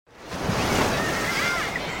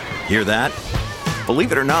Hear that?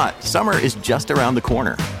 Believe it or not, summer is just around the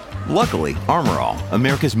corner. Luckily, Armor All,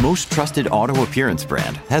 America's most trusted auto appearance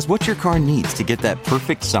brand, has what your car needs to get that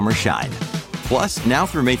perfect summer shine. Plus, now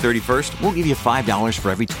through May 31st, we'll give you $5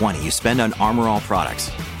 for every $20 you spend on Armor All products.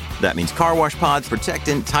 That means car wash pods,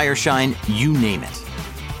 protectant, tire shine, you name it.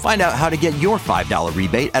 Find out how to get your $5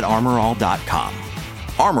 rebate at armorall.com.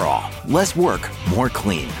 Armor All, less work, more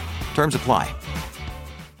clean. Terms apply.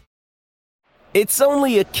 It's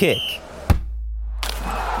only a kick,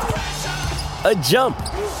 a jump,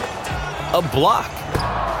 a block.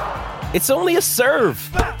 It's only a serve.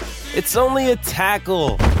 It's only a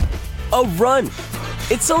tackle, a run.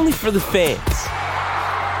 It's only for the fans.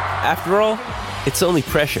 After all, it's only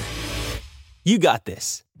pressure. You got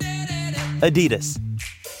this. Adidas.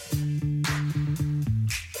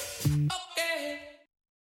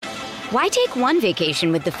 Why take one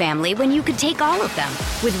vacation with the family when you could take all of them?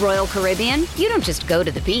 With Royal Caribbean, you don't just go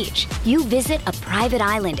to the beach. You visit a private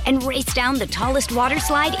island and race down the tallest water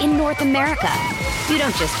slide in North America. You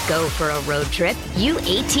don't just go for a road trip. You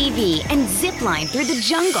ATV and zip line through the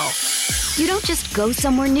jungle. You don't just go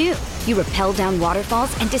somewhere new. You rappel down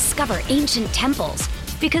waterfalls and discover ancient temples.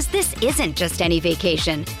 Because this isn't just any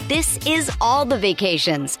vacation. This is all the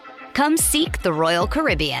vacations. Come seek the Royal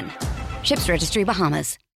Caribbean. Ships Registry,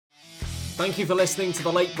 Bahamas. Thank you for listening to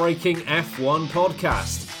the late-breaking F1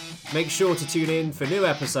 podcast. Make sure to tune in for new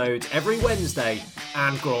episodes every Wednesday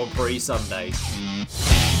and Grand Prix Sundays.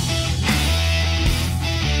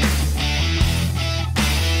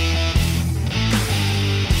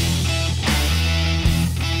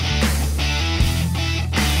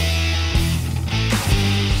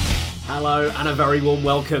 Hello and a very warm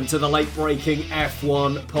welcome to the late-breaking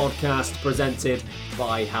F1 podcast presented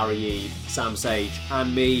by Harry Eve, Sam Sage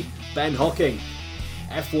and me, Ben Hocking.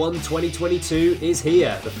 F1 2022 is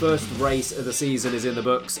here. The first race of the season is in the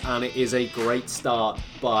books and it is a great start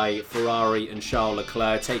by Ferrari and Charles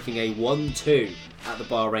Leclerc, taking a 1-2 at the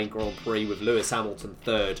Bahrain Grand Prix with Lewis Hamilton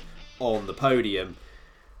third on the podium.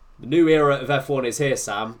 The new era of F1 is here,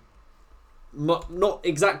 Sam. Not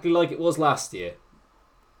exactly like it was last year.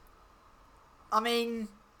 I mean,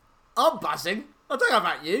 I'm buzzing. I don't know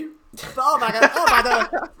about you, but I've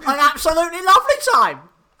had an absolutely lovely time.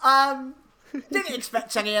 Didn't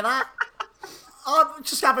expect any of that. I'm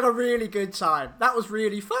just having a really good time. That was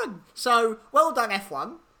really fun. So, well done,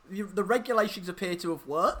 F1. The regulations appear to have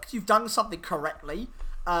worked. You've done something correctly.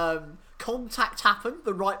 Contact happened.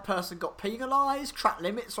 The right person got penalised. Track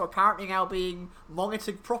limits are apparently now being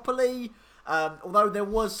monitored properly. Although there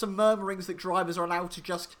was some murmurings that drivers are allowed to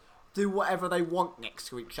just do whatever they want next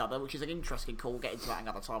to each other, which is an interesting call. We'll get into that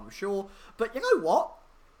another time, I'm sure. But you know what?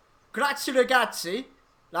 Grazie ragazzi.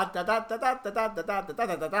 La da da da da da da da da da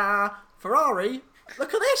da da da. Ferrari,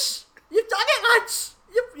 look at this. You've done it, lads.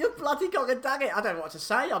 You've bloody got to dang it. I don't know what to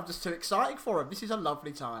say. I'm just too excited for them. This is a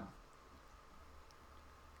lovely time.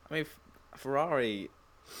 I mean, Ferrari,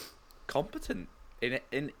 competent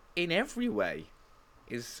in every way,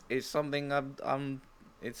 is something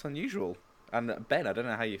it's unusual. And Ben, I don't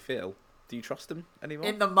know how you feel. Do you trust him anymore?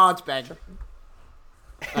 In the mud, Ben.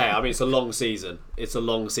 Hey, I mean, it's a long season. It's a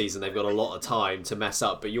long season. They've got a lot of time to mess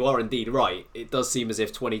up. But you are indeed right. It does seem as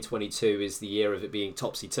if 2022 is the year of it being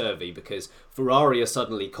topsy-turvy because Ferrari are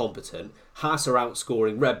suddenly competent, Haas are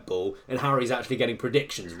outscoring Red Bull, and Harry's actually getting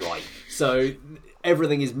predictions right. So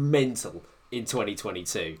everything is mental in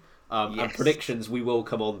 2022. Yes. And predictions we will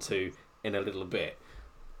come on to in a little bit.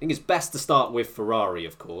 I think it's best to start with Ferrari,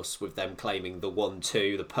 of course, with them claiming the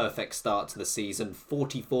 1-2, the perfect start to the season.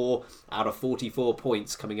 44 out of 44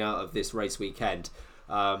 points coming out of this race weekend.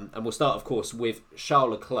 And we'll start, of course, with Charles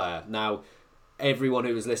Leclerc. Now, everyone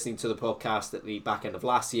who was listening to the podcast at the back end of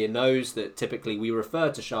last year knows that typically we refer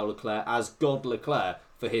to Charles Leclerc as God Leclerc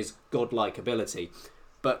for his godlike ability.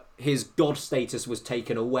 But his God status was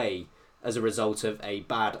taken away as a result of a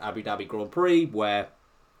bad Abu Dhabi Grand Prix where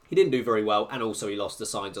he didn't do very well, and also he lost the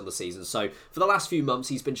signs on the season. So for the last few months,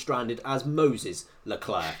 he's been stranded as Moses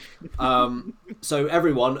Leclerc. So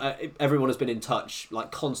everyone has been in touch,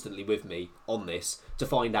 like constantly with me on this to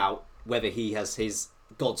find out whether he has his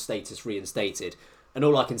God status reinstated. And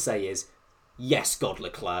all I can say is, yes, God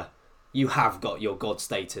Leclerc, you have got your God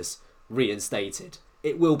status reinstated.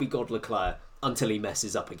 It will be God Leclerc until he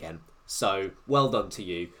messes up again. So well done to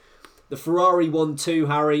you. The Ferrari 1-2,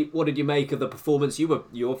 Harry, what did you make of the performance? You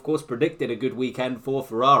of course predicted a good weekend for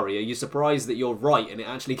Ferrari. Are you surprised that you're right and it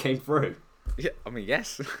actually came through? Yeah, I mean,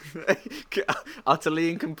 yes. Utterly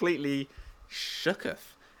and completely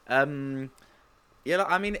shooketh. Yeah,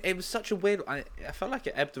 I mean, it was such a weird... I felt like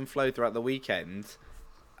it ebbed and flowed throughout the weekend.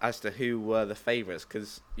 as to who were the favourites,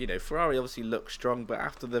 because Ferrari obviously looked strong, but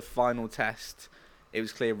after the final test, it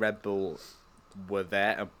was clear Red Bull were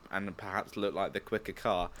there and perhaps looked like the quicker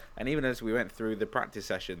car. And even as we went through the practice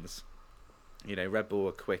sessions, Red Bull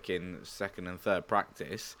were quick in second and third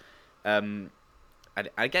practice. And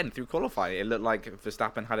again, through qualifying, it looked like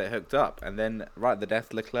Verstappen had it hooked up, and then right at the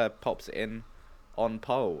death, Leclerc pops it in on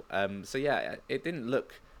pole. So yeah, it didn't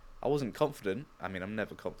look. I wasn't confident. I mean, I'm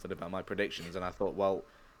never confident about my predictions, and I thought, well,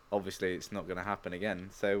 obviously it's not going to happen again.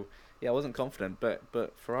 So yeah, I wasn't confident, but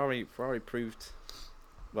Ferrari proved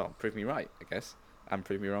me right, I guess, and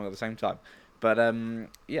proved me wrong at the same time. But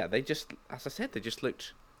yeah, they just, as I said, they just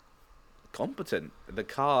looked competent. The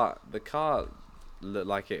car looked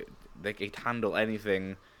like it could handle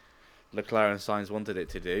anything Leclerc and Sainz wanted it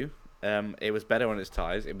to do. It was better on its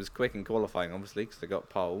tyres. It was quick in qualifying, obviously, because they got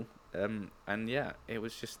pole. And yeah, it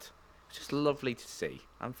was just lovely to see.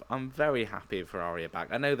 I'm very happy Ferrari are back.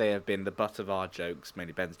 I know they have been the butt of our jokes,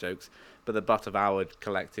 mainly Ben's jokes, but the butt of our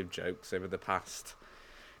collective jokes over the past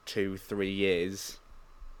 2-3 years.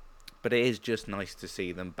 But it is just nice to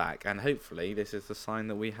see them back, and hopefully this is the sign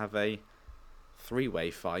that we have a 3-way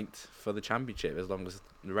fight for the championship. As long as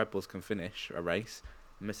the Red Bulls can finish a race,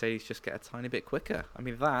 Mercedes just get a tiny bit quicker. I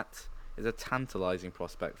mean, that is a tantalising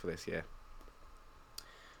prospect for this year.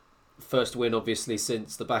 First win, obviously,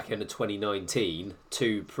 since the back end of 2019.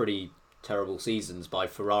 2 pretty terrible seasons by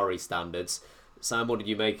Ferrari standards. Sam, what did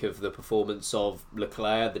you make of the performance of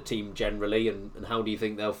Leclerc, the team generally, and how do you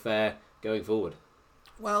think they'll fare going forward?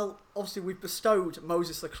 Well, obviously we've bestowed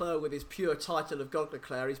Moses Leclerc with his pure title of God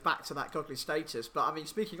Leclerc. He's back to that godly status. But I mean,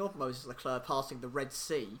 speaking of Moses Leclerc passing the Red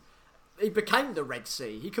Sea, he became the Red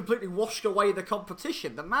Sea. He completely washed away the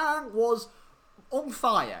competition. The man was on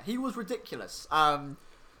fire. He was ridiculous.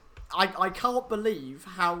 I can't believe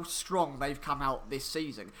how strong they've come out this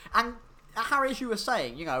season. And Harry, as you were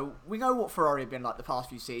saying, we know what Ferrari have been like the past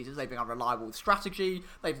few seasons. They've been unreliable with strategy.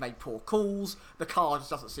 They've made poor calls. The car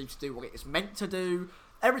just doesn't seem to do what it's meant to do.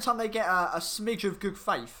 Every time they get a smidge of good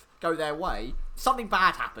faith go their way, something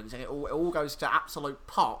bad happens and it all goes to absolute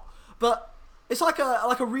pot. But it's like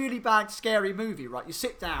a really bad, scary movie, right? You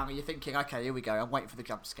sit down and you're thinking, okay, here we go. I'm waiting for the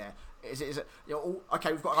jump scare. Is it?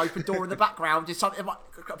 Okay, we've got an open door in the background. Is something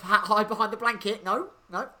hide behind the blanket? No.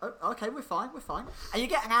 Okay, we're fine. And you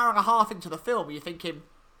get an hour and a half into the film and you're thinking,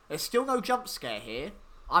 there's still no jump scare here.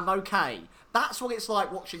 I'm okay. That's what it's like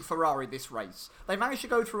watching Ferrari this race. They managed to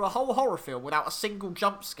go through a whole horror film without a single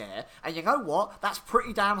jump scare, and you know what? That's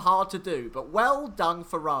pretty damn hard to do, but well done,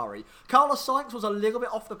 Ferrari. Carlos Sainz was a little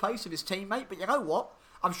bit off the pace of his teammate, but you know what?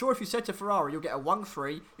 I'm sure if you said to Ferrari, you'll get a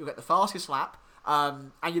 1-3, you'll get the fastest lap,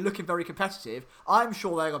 and you're looking very competitive, I'm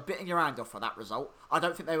sure they were biting your hand off for that result. I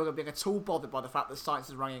don't think they were going to be at all bothered by the fact that Sainz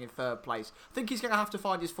is running in third place. I think he's going to have to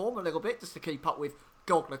find his form a little bit just to keep up with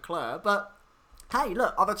God Leclerc, but hey,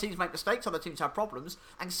 look, other teams make mistakes, other teams have problems,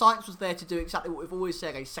 and Sainz was there to do exactly what we've always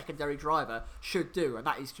said a secondary driver should do, and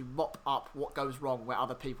that is to mop up what goes wrong where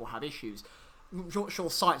other people have issues. I'm not sure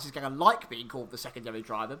Sainz is going to like being called the secondary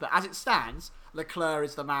driver, but as it stands, Leclerc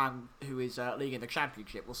is the man who is leading the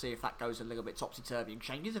championship. We'll see if that goes a little bit topsy-turvy and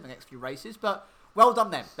changes in the next few races, but well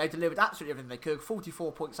done them. They delivered absolutely everything they could,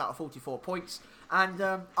 44 points out of 44 points, and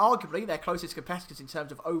arguably their closest competitors in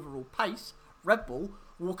terms of overall pace, Red Bull,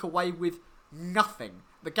 walk away with nothing.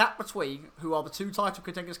 The gap between, who are the 2 title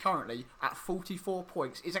contenders currently, at 44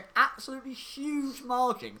 points is an absolutely huge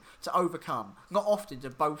margin to overcome. Not often do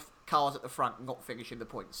both cars at the front not finish in the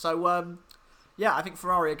points. So, yeah, I think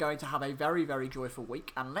Ferrari are going to have a very, very joyful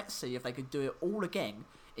week, and let's see if they can do it all again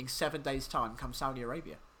in 7 days' time come Saudi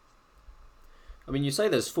Arabia. I mean, you say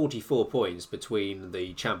there's 44 points between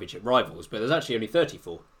the championship rivals, but there's actually only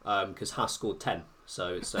 34, because Haas scored 10.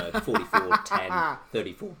 So it's 44, 10,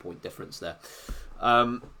 34-point difference there.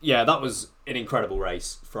 Yeah, that was an incredible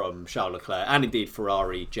race from Charles Leclerc, and indeed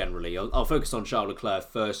Ferrari generally. I'll focus on Charles Leclerc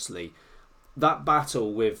firstly. That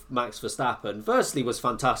battle with Max Verstappen, firstly, was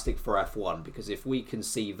fantastic for F1, because if we can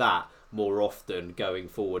see that more often going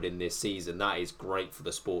forward in this season, that is great for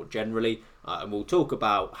the sport generally. And we'll talk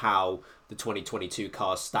about how the 2022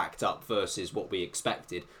 cars stacked up versus what we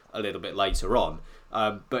expected a little bit later on.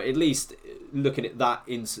 But at least looking at that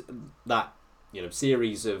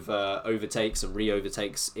series of overtakes and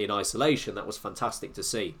re-overtakes in isolation, that was fantastic to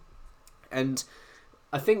see. And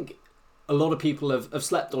I think a lot of people have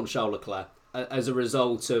slept on Charles Leclerc as a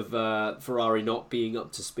result of Ferrari not being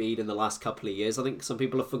up to speed in the last couple of years. I think some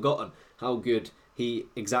people have forgotten how good he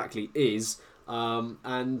exactly is.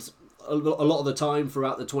 And a lot of the time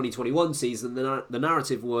throughout the 2021 season, the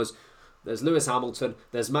narrative was there's Lewis Hamilton,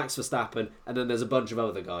 there's Max Verstappen, and then there's a bunch of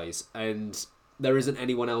other guys. And there isn't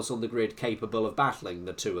anyone else on the grid capable of battling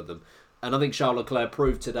the two of them. And I think Charles Leclerc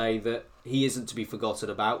proved today that he isn't to be forgotten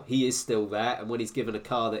about. He is still there, and when he's given a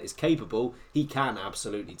car that is capable, he can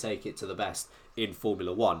absolutely take it to the best in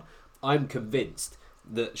Formula 1. I'm convinced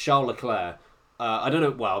that Charles Leclerc, I don't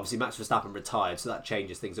know, well, obviously Max Verstappen retired, so that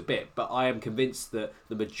changes things a bit, but I am convinced that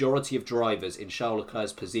the majority of drivers in Charles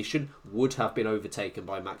Leclerc's position would have been overtaken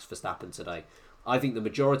by Max Verstappen today. I think the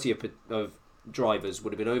majority of drivers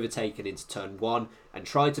would have been overtaken into turn 1 and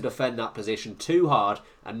tried to defend that position too hard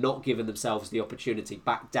and not given themselves the opportunity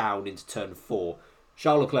back down into turn 4.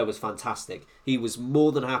 Charles Leclerc was fantastic. He was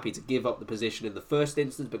more than happy to give up the position in the first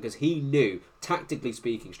instance because he knew, tactically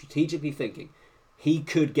speaking, strategically thinking, he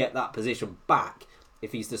could get that position back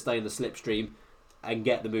if he's to stay in the slipstream and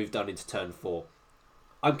get the move done into turn 4.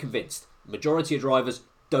 I'm convinced. The majority of drivers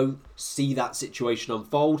don't see that situation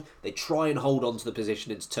unfold. They try and hold on to the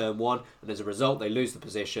position into turn 1, and as a result they lose the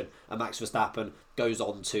position, and Max Verstappen goes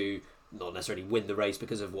on to not necessarily win the race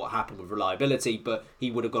because of what happened with reliability, but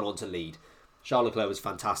he would have gone on to lead. Charles Leclerc was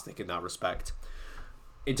fantastic in that respect.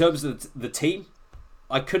 In terms of the team,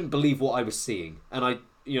 I couldn't believe what I was seeing, and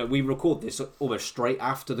we record this almost straight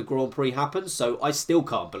after the Grand Prix happened, so I still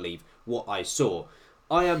can't believe what I saw.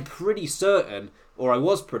 I am pretty certain, or I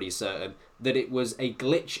was pretty certain, that it was a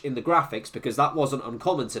glitch in the graphics, because that wasn't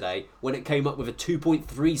uncommon today when it came up with a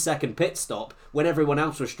 2.3 second pit stop when everyone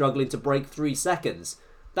else was struggling to break 3 seconds.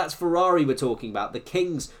 That's Ferrari we're talking about, the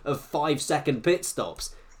kings of 5-second pit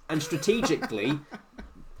stops. And strategically,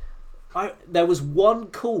 there was one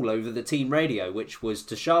call over the team radio, which was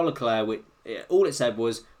to Charles Leclerc. All it said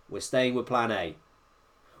was, "We're staying with plan A."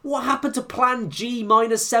 What happened to plan G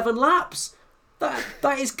minus 7 laps?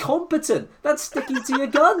 That is competent. That's sticking to your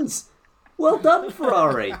guns. Well done,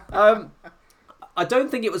 Ferrari. I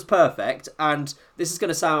don't think it was perfect, and this is going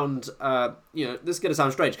to sound,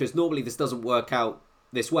 strange because normally this doesn't work out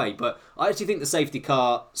this way, but I actually think the safety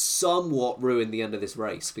car somewhat ruined the end of this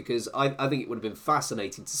race, because I think it would have been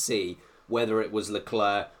fascinating to see whether it was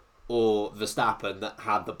Leclerc or Verstappen that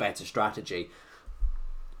had the better strategy.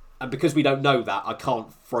 And because we don't know that, I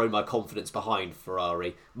can't throw my confidence behind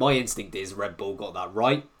Ferrari. My instinct is Red Bull got that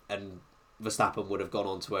right, and Verstappen would have gone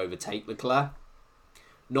on to overtake Leclerc.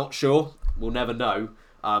 Not sure. We'll never know.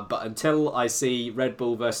 But until I see Red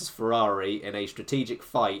Bull versus Ferrari in a strategic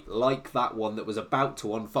fight like that one that was about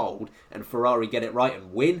to unfold, and Ferrari get it right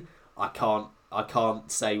and win, I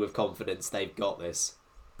can't say with confidence they've got this.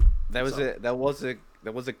 There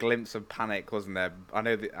was a glimpse of panic, wasn't there? I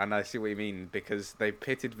know, and I see what you mean, because they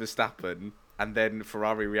pitted Verstappen, and then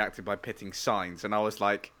Ferrari reacted by pitting Sainz, and I was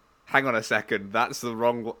like, hang on a second, that's the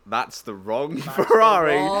wrong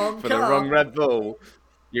Ferrari for the wrong Red Bull.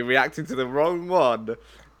 You're reacting to the wrong one.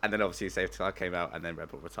 And then obviously safety car came out, and then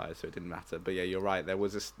Red Bull retired, so it didn't matter. But yeah, you're right. There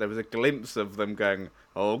was a glimpse of them going,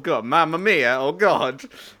 "Oh God, Mamma Mia! Oh God!"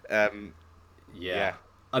 Yeah.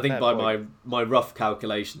 I think by my rough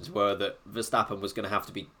calculations were that Verstappen was going to have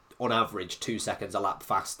to be on average 2 seconds a lap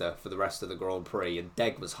faster for the rest of the Grand Prix, and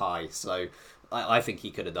Deg was high, so I think he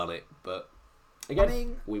could have done it. But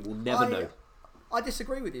again, we will never know. I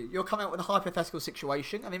disagree with you. You're coming up with a hypothetical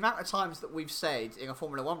situation, and the amount of times that we've said in a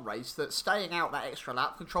Formula 1 race that staying out that extra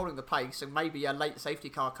lap, controlling the pace, and maybe a late safety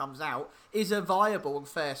car comes out is a viable and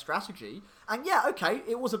fair strategy. And yeah, okay,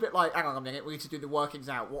 it was a bit like, hang on a minute, we need to do the workings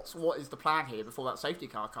out. What is the plan here before that safety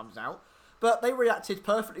car comes out? But they reacted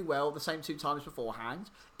perfectly well the same 2 times beforehand.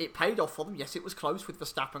 It paid off for them. Yes, it was close with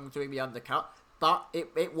Verstappen doing the undercut, but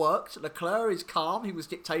it worked. Leclerc is calm. He was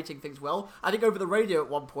dictating things well. I think over the radio at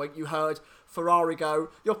one point you heard Ferrari go,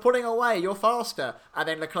 "You're pulling away, you're faster." And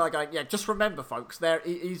then Leclerc going, "Yeah, just remember, folks,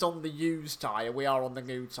 he's on the used tyre, we are on the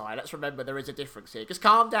new tyre. Let's remember there is a difference here. Just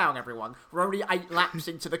calm down, everyone. We're only 8 laps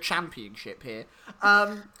into the championship here."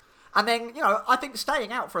 And then, I think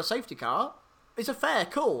staying out for a safety car is a fair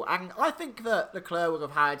call, and I think that Leclerc would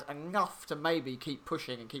have had enough to maybe keep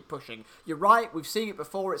pushing and keep pushing. You're right, we've seen it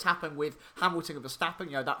before. It's happened with Hamilton and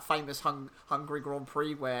Verstappen, that famous Hungary Grand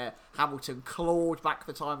Prix where Hamilton clawed back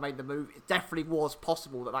the time, made the move. It definitely was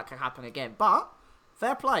possible that could happen again, but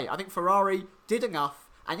fair play. I think Ferrari did enough,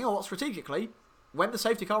 and you know what, strategically, when the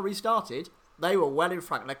safety car restarted, they were well in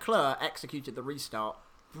front. Leclerc executed the restart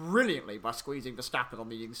brilliantly by squeezing Verstappen on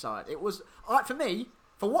the inside. It was, for me,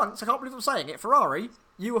 for once, I can't believe I'm saying it, Ferrari,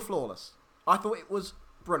 you were flawless. I thought it was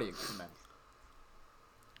brilliant from them.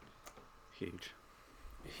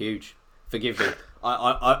 Huge. Forgive me.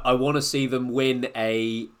 I want to see them win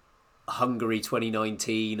a Hungary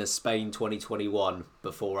 2019, a Spain 2021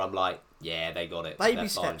 before I'm like, yeah, they got it. Baby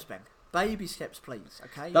steps, Ben. Baby steps, please.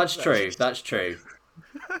 Okay. That's true.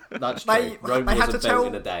 Rome wasn't built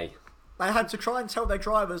in a day. They had to try and tell their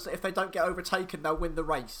drivers that if they don't get overtaken, they'll win the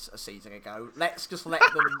race a season ago. Let's just let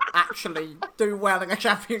them actually do well in a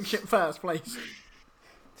championship first, please.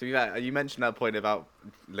 To be fair, you mentioned that point about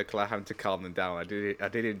Leclerc having to calm them down. I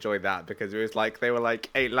did enjoy that because it was like they were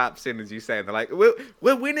like 8 laps in, as you say, and they're like, "We're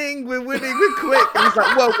winning, we're quick." And he's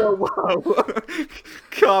like, "Whoa,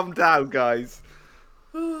 calm down, guys."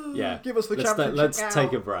 Yeah, Give us the championship. Let's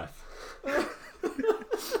take a breath.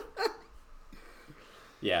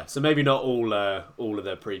 Yeah, so maybe not all of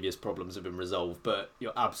their previous problems have been resolved, but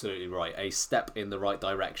you're absolutely right. A step in the right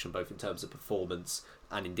direction, both in terms of performance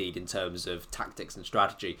and indeed in terms of tactics and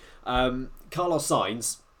strategy. Carlos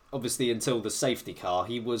Sainz, obviously until the safety car,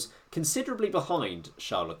 he was considerably behind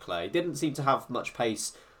Charles Leclerc. He didn't seem to have much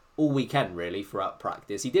pace all weekend, really, throughout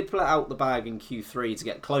practice. He did pull it out the bag in Q3 to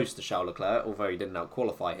get close to Charles Leclerc, although he didn't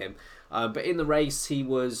out-qualify him. But in the race, he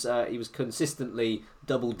was consistently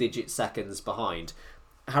double-digit seconds behind.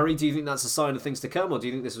 Harry, do you think that's a sign of things to come, or do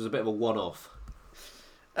you think this was a bit of a one-off?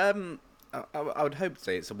 I would hope to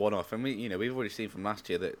say it's a one-off, and we've already seen from last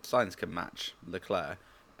year that Sainz can match Leclerc.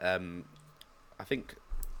 I think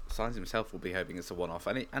Sainz himself will be hoping it's a one-off,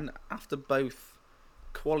 and after both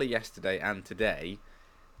quali yesterday and today,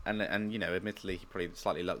 and admittedly he probably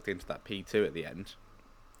slightly lucked into that P2 at the end,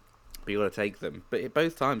 but you got to take them. But at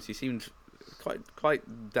both times he seemed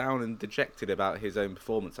quite down and dejected about his own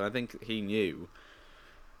performance, and I think he knew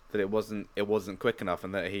that it wasn't quick enough,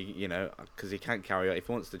 and that he, because he can't carry on. If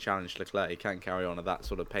he wants to challenge Leclerc, he can't carry on at that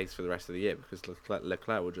sort of pace for the rest of the year, because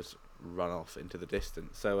Leclerc will just run off into the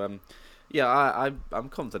distance. So, I'm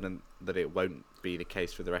confident that it won't be the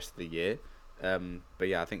case for the rest of the year. But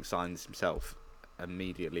yeah, I think Sainz himself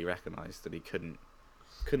immediately recognised that he couldn't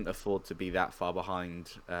afford to be that far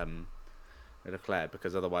behind Leclerc,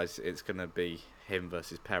 because otherwise it's going to be him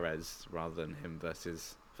versus Perez rather than him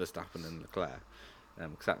versus Verstappen and Leclerc.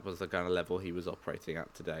 Because that was the kind of level he was operating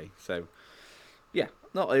at today. So, yeah,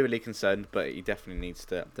 not overly concerned, but he definitely needs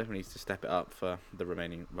to step it up for the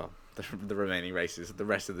remaining races, the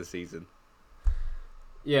rest of the season.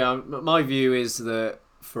 Yeah, my view is that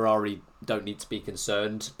Ferrari don't need to be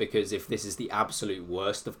concerned, because if this is the absolute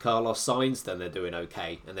worst of Carlos Sainz, then they're doing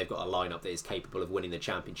okay, and they've got a lineup that is capable of winning the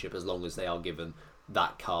championship as long as they are given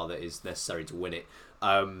that car that is necessary to win it.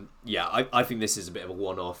 I think this is a bit of a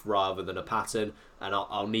one-off rather than a pattern, and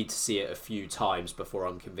I'll need to see it a few times before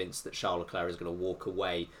I'm convinced that Charles Leclerc is going to walk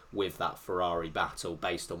away with that Ferrari battle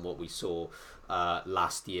based on what we saw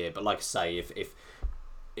last year. But like I say,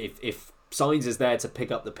 if Sainz is there to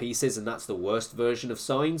pick up the pieces and that's the worst version of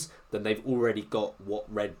Sainz, then they've already got what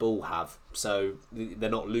Red Bull have, so they're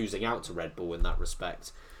not losing out to Red Bull in that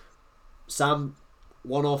respect. Sam,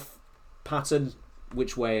 one-off pattern,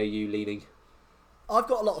 which way are you leaning? I've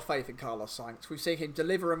got a lot of faith in Carlos Sainz. We've seen him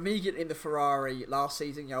deliver immediately in the Ferrari last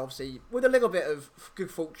season. Obviously, with a little bit of good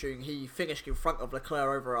fortune, he finished in front of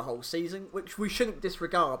Leclerc over a whole season, which we shouldn't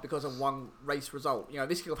disregard because of one race result.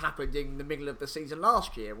 This could have happened in the middle of the season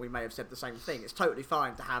last year. We may have said the same thing. It's totally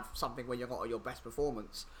fine to have something where you're not at your best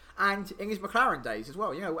performance. And in his McLaren days as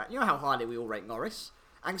well. You know how highly we all rate Norris.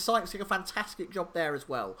 And Sainz did a fantastic job there as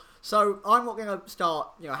well. So I'm not going to start,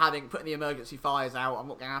 putting the emergency fires out. I'm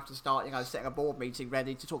not going to have to start, setting a board meeting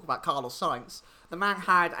ready to talk about Carlos Sainz. The man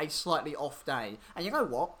had a slightly off day. And you know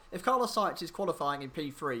what? If Carlos Sainz is qualifying in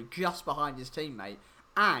P3 just behind his teammate,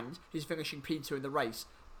 and he's finishing P2 in the race,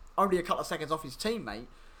 only a couple of seconds off his teammate,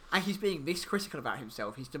 and he's being this critical about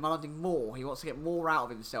himself, he's demanding more, he wants to get more out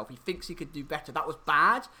of himself, he thinks he could do better. That was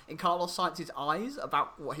bad in Carlos Sainz's eyes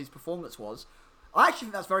about what his performance was. I actually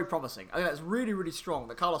think that's very promising. I think that's really, really strong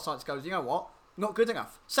that Carlos Sainz goes, you know what? Not good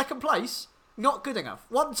enough. Second place, not good enough.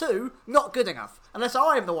 1-2, not good enough. Unless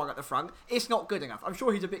I am the one at the front, it's not good enough. I'm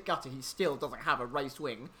sure he's a bit gutted. He still doesn't have a race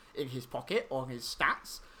win in his pocket or in his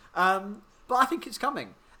stats. But I think it's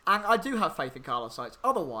coming. And I do have faith in Carlos Sainz.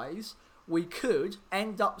 Otherwise, we could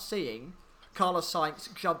end up seeing Carlos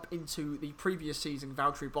Sainz jump into the previous season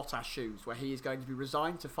Valtteri Bottas shoes, where he is going to be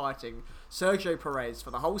resigned to fighting Sergio Perez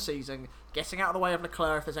for the whole season, getting out of the way of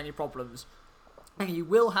Leclerc if there's any problems, and he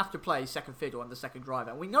will have to play second fiddle on the second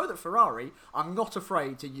driver. And we know that Ferrari are not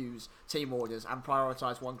afraid to use team orders and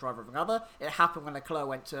prioritise one driver over another. It happened when Leclerc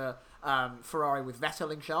went to Ferrari with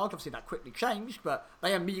Vettel in charge. Obviously that quickly changed, but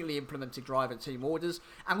they immediately implemented driver team orders.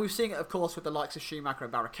 And we've seen it, of course, with the likes of Schumacher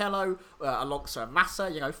and Barrichello, Alonso and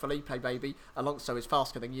Massa. Felipe, baby, Alonso is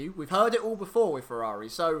faster than you. We've heard it all before with Ferrari.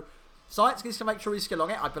 So Sainz needs to make sure he's still on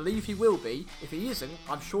it. I believe he will be. If he isn't,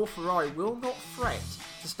 I'm sure Ferrari will not fret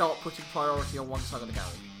to start putting priority on one side of the garage.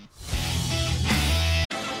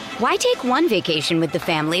 Why take one vacation with the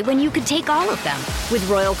family when you could take all of them? With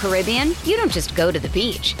Royal Caribbean, you don't just go to the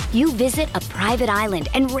beach. You visit a private island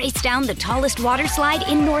and race down the tallest water slide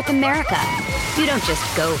in North America. You don't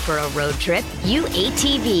just go for a road trip. You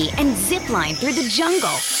ATV and zip line through the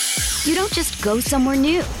jungle. You don't just go somewhere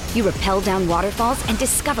new. You rappel down waterfalls and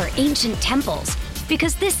discover ancient temples.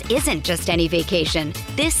 Because this isn't just any vacation.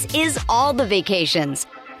 This is all the vacations.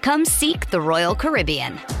 Come seek the Royal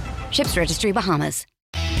Caribbean. Ships Registry, Bahamas.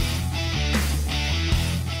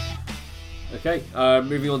 Okay,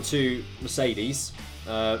 moving on to Mercedes.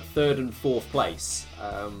 Third and fourth place.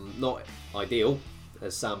 Not ideal,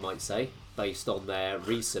 as Sam might say, based on their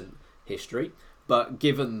recent history. But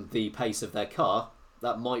given the pace of their car,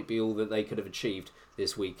 that might be all that they could have achieved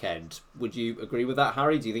this weekend. Would you agree with that,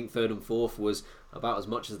 Harry? Do you think third and fourth was about as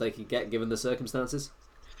much as they could get given the circumstances?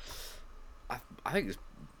 I think it's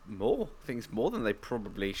more. I think it's more than they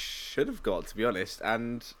probably should have got, to be honest.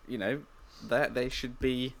 And, you know, they should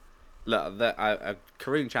be... Look,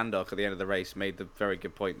 Karun Chandhok at the end of the race made the very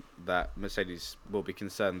good point that Mercedes will be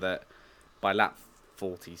concerned that by lap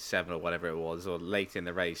 47 or whatever it was, or late in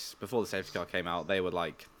the race, before the safety car came out, they were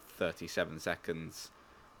like 37 seconds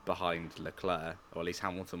behind Leclerc, or at least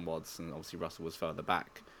Hamilton was, and obviously Russell was further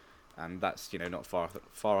back. And that's, you know, not far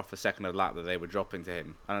off a second of lap that they were dropping to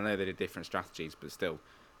him. And I know they did different strategies, but still,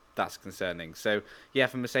 that's concerning. So, yeah,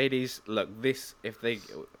 for Mercedes, look, this, if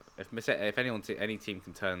any team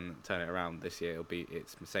can turn it around this year,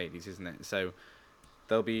 it's Mercedes, isn't it? So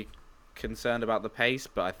they'll be concerned about the pace,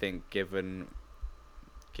 but I think given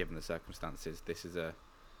the circumstances, this is a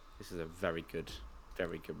very good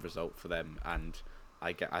result for them. And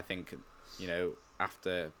I think, you know,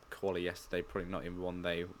 after quali yesterday, probably not even one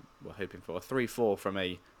they were hoping for. A 3-4 from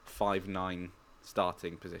a 5-9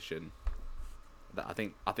 starting position. That I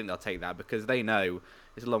think they'll take that, because they know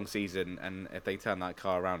it's a long season, and if they turn that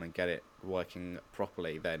car around and get it working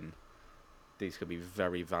properly, then these could be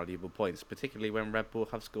very valuable points, particularly when Red Bull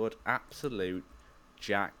have scored absolute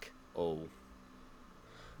jack all.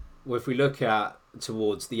 Well, if we look at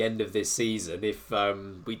towards the end of this season, if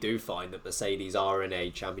we do find that Mercedes are in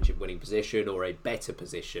a championship winning position or a better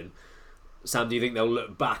position, Sam, do you think they'll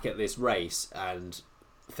look back at this race and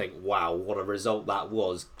think, wow, what a result that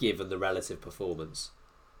was given the relative performance?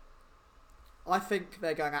 I think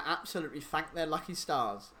they're going to absolutely thank their lucky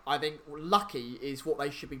stars. I think lucky is what they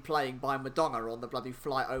should be playing by Madonna on the bloody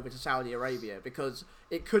flight over to Saudi Arabia, because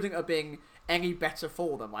it couldn't have been any better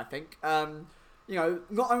for them, I think. You know,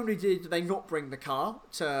 not only did they not bring the car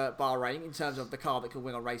to Bahrain, in terms of the car that could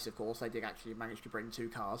win a race, of course, they did actually manage to bring two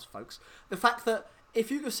cars, folks. The fact that if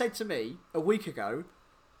you had said to me a week ago,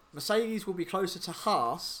 Mercedes will be closer to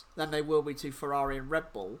Haas than they will be to Ferrari and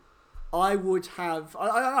Red Bull, I would have... I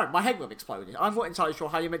don't know, my head would have exploded. I'm not entirely sure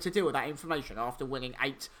how you're meant to deal with that information after winning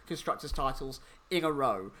 8 Constructors' titles in a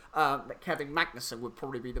row. That Kevin Magnussen would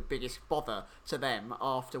probably be the biggest bother to them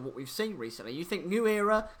after what we've seen recently. You think new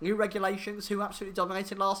era, new regulations, who absolutely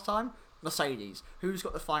dominated last time? Mercedes. Who's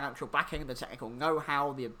got the financial backing, the technical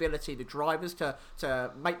know-how, the ability, the drivers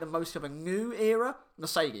to make the most of a new era?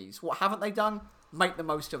 Mercedes. What haven't they done? Make the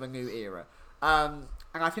most of a new era. And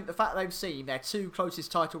I think the fact they've seen their 2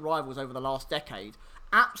 closest title rivals over the last decade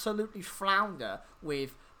absolutely flounder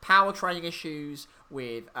with powertrain issues,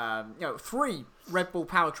 with 3 Red Bull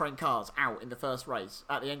powertrain cars out in the first race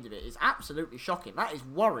at the end of it is absolutely shocking. That is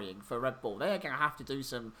worrying for Red Bull. They're going to have to do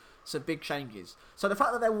some big changes. So the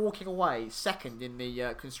fact that they're walking away second in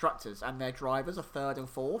the constructors and their drivers are third and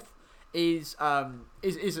fourth is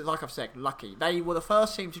like I've said, lucky. They were the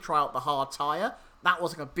first team to try out the hard tyre. That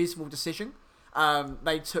was an abysmal decision.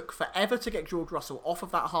 They took forever to get George Russell off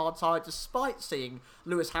of that hard tyre, despite seeing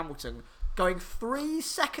Lewis Hamilton going 3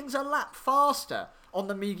 seconds a lap faster on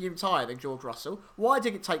the medium tyre than George Russell. Why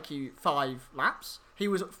did it take you 5 laps? He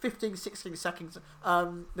was at 15, 16 seconds.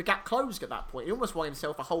 The gap closed at that point. He almost won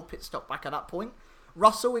himself a whole pit stop back at that point.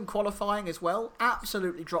 Russell in qualifying as well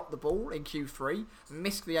absolutely dropped the ball in Q3,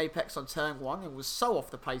 missed the apex on turn 1 and was so off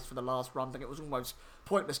the pace for the last run that it was almost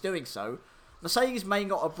pointless doing so. Mercedes may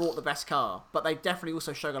not have brought the best car, but they definitely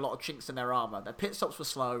also showed a lot of chinks in their armour. Their pit stops were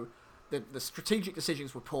slow, the strategic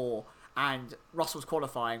decisions were poor, and Russell's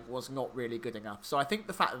qualifying was not really good enough. So I think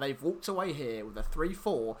the fact that they've walked away here with a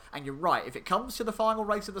 3-4, and you're right, if it comes to the final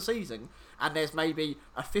race of the season, and there's maybe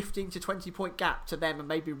a 15 to 20 point gap to them and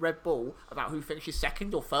maybe Red Bull about who finishes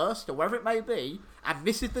second or first or wherever it may be, and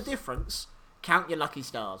this is the difference, count your lucky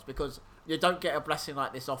stars, because you don't get a blessing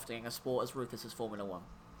like this often in a sport as ruthless as Formula 1.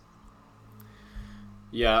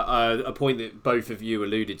 Yeah, a point that both of you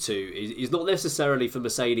alluded to is not necessarily for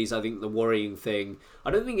Mercedes. I think the worrying thing,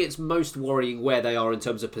 I don't think it's most worrying where they are in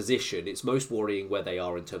terms of position. It's most worrying where they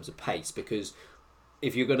are in terms of pace, because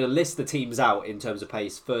if you're going to list the teams out in terms of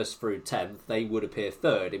pace, first through 10th, they would appear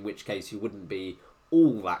third, in which case you wouldn't be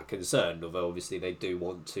all that concerned, although obviously they do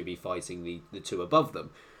want to be fighting the two above them.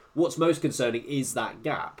 What's most concerning is that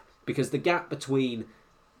gap, because the gap between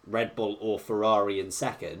Red Bull or Ferrari in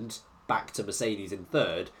second back to Mercedes in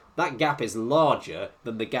third, that gap is larger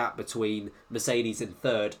than the gap between Mercedes in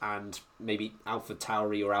third and maybe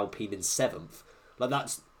AlphaTauri or Alpine in seventh. Like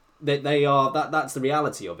that's the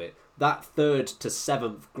reality of it. That third to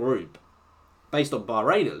seventh group, based on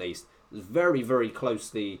Bahrain at least, is very, very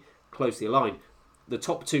closely aligned. The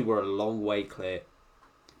top two were a long way clear,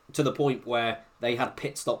 to the point where they had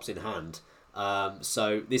pit stops in hand.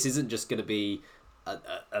 So this isn't just going to be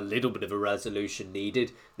a little bit of a resolution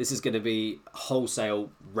needed. This is going to be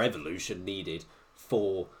wholesale revolution needed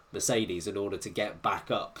for Mercedes in order to get back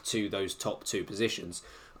up to those top two positions.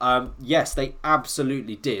 Yes, they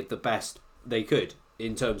absolutely did the best they could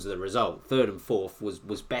in terms of the result. Third and fourth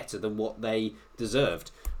was better than what they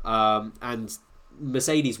deserved. And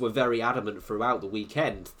Mercedes were very adamant throughout the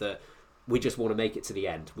weekend that we just want to make it to the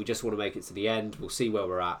end. We just want to make it to the end. We'll see where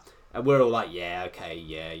we're at. And we're all like, yeah, okay,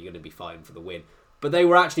 yeah, you're going to be fighting for the win. But they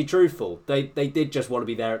were actually truthful. They did just want to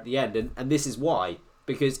be there at the end. And this is why.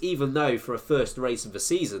 Because even though for a first race of the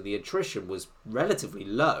season, the attrition was relatively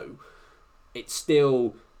low, it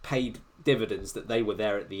still paid dividends that they were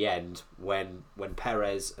there at the end when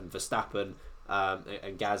Perez and Verstappen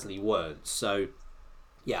and Gasly weren't. So,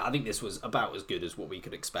 yeah, I think this was about as good as what we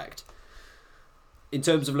could expect. In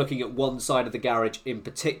terms of looking at one side of the garage in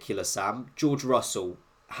particular, Sam, George Russell,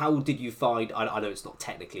 how did you find, I know it's not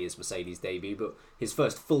technically his Mercedes debut, but his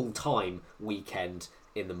first full-time weekend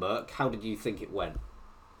in the Merc, how did you think it went?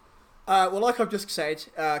 Well, like I've just said,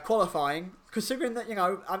 qualifying, considering that,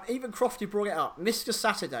 even Crofty brought it up, Mr.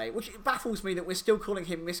 Saturday, which baffles me that we're still calling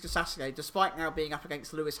him Mr. Saturday, despite now being up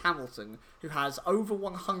against Lewis Hamilton, who has over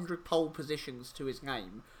 100 pole positions to his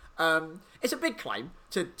name. It's a big claim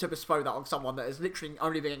to bestow that on someone that has literally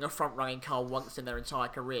only been in a front-running car once in their entire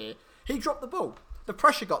career. He dropped the ball. The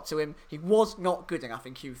pressure got to him. He was not good enough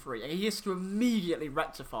in Q3, and he has to immediately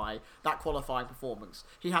rectify that qualifying performance.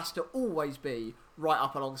 He has to always be right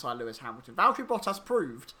up alongside Lewis Hamilton. Valtteri Bottas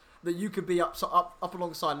proved that you could be up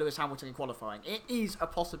alongside Lewis Hamilton in qualifying. It is a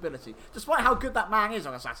possibility. Despite how good that man is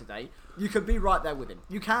on a Saturday, you can be right there with him.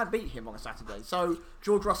 You can beat him on a Saturday. So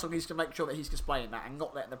George Russell needs to make sure that he's displaying that and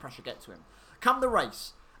not letting the pressure get to him. Come the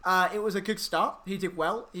race, it was a good start. He did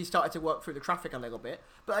well. He started to work through the traffic a little bit.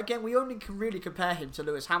 But again, we only can really compare him to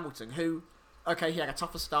Lewis Hamilton, who, okay, he had a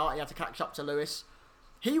tougher start. He had to catch up to Lewis.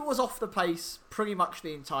 He was off the pace pretty much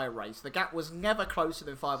the entire race. The gap was never closer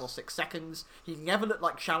than 5 or 6 seconds. He never looked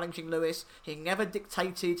like challenging Lewis. He never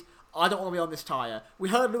dictated, I don't want to be on this tyre. We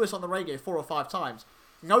heard Lewis on the radio 4 or 5 times.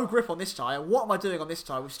 No grip on this tyre. What am I doing on this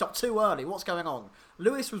tyre? We've stopped too early. What's going on?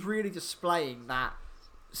 Lewis was really displaying that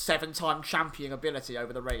 7-time champion ability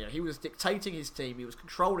over the radio. He was dictating his team. He was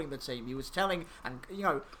controlling the team. He was telling, and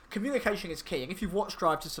communication is key. And if you've watched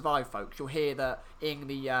Drive to Survive, folks, you'll hear that in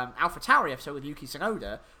the AlphaTauri episode with Yuki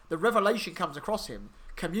Tsunoda, the revelation comes across him.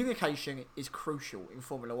 Communication is crucial in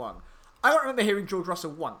Formula One. I don't remember hearing George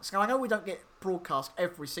Russell once. Now I know we don't get broadcast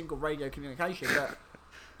every single radio communication, but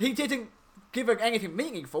he didn't give anything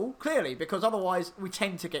meaningful, clearly, because otherwise we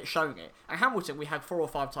tend to get shown it. And Hamilton we had 4 or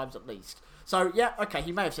 5 times at least. So, yeah, okay,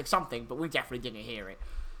 he may have said something, but we definitely didn't hear it.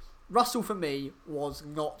 Russell, for me, was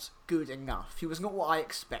not good enough. He was not what I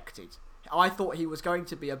expected. I thought he was going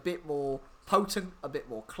to be a bit more potent, a bit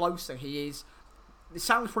more close than he is. It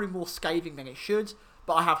sounds probably more scathing than it should,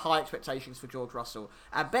 but I have high expectations for George Russell.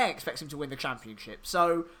 And Ben expects him to win the championship.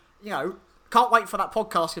 So, can't wait for that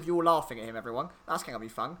podcast if you're all laughing at him, everyone. That's going to be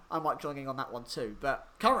fun. I might join in on that one too. But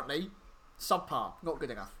currently, subpar. Not good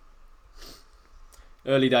enough.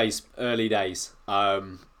 Early days.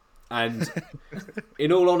 And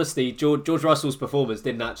in all honesty, George Russell's performance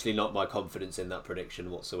didn't actually knock my confidence in that prediction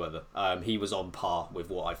whatsoever. He was on par with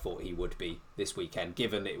what I thought he would be this weekend,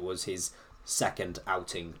 given it was his second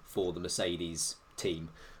outing for the Mercedes team.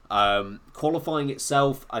 Qualifying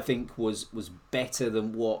itself, I think, was better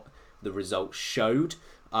than what the results showed.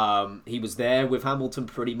 He was there with Hamilton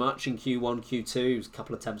pretty much in Q1, Q2. He was a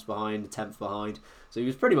couple of tenths behind, a tenth behind. So he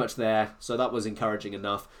was pretty much there, so that was encouraging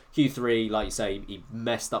enough. Q3, like you say, he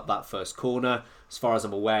messed up that first corner. As far as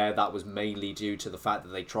I'm aware, that was mainly due to the fact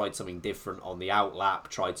that they tried something different on the outlap,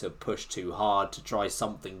 tried to push too hard to try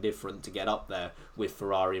something different to get up there with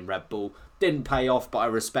Ferrari and Red Bull. Didn't pay off, but I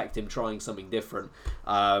respect him trying something different.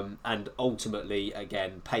 And ultimately,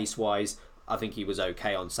 again, pace-wise, I think he was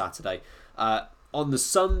okay on Saturday. On the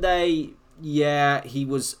Sunday, yeah, he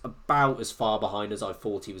was about as far behind as I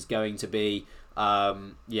thought he was going to be.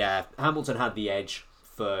 Hamilton had the edge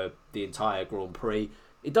for the entire Grand Prix.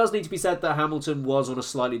 It does need to be said that Hamilton was on a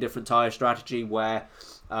slightly different tyre strategy, where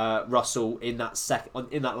Russell in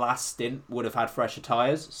that last stint would have had fresher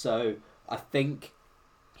tyres. So I think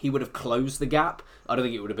he would have closed the gap. I don't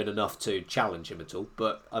think it would have been enough to challenge him at all,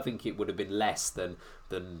 but I think it would have been less than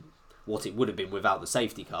what it would have been without the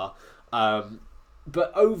safety car.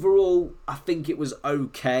 But overall, I think it was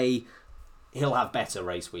okay. He'll have better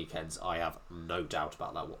race weekends. I have no doubt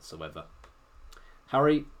about that whatsoever.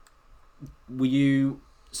 Harry, were you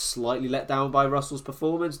slightly let down by Russell's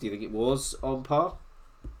performance? Do you think it was on par?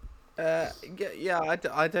 I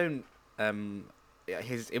don't.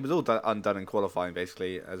 It was all undone in qualifying,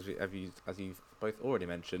 basically, as you've both already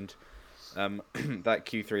mentioned. That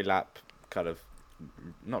Q3 lap kind of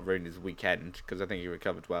not ruined his weekend, because I think he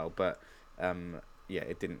recovered well, but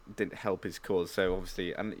it didn't help his cause. So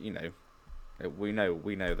obviously, and we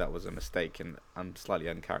know that was a mistake and slightly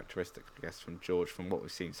uncharacteristic, I guess, from George, from what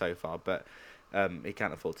we've seen so far. But he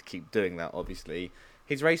can't afford to keep doing that, obviously.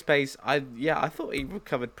 His race pace, I thought he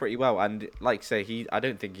recovered pretty well. And like I say, I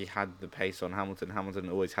don't think he had the pace on Hamilton. Hamilton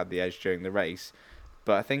always had the edge during the race.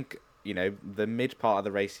 But I think, the mid part of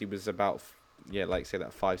the race, he was about, like say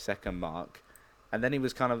that 5-second mark. And then he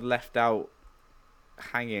was kind of left out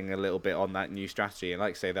hanging a little bit on that new strategy. And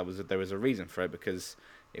like I say, there was a reason for it, because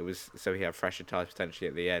it was so he had fresher tyres potentially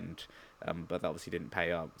at the end, but that obviously didn't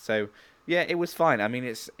pay up. So yeah, it was fine. I mean,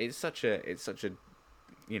 it's such a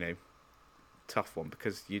tough one,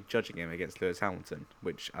 because you're judging him against Lewis Hamilton,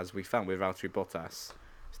 which, as we found with Valtteri Bottas,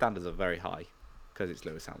 standards are very high because it's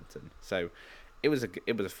Lewis Hamilton. So it was a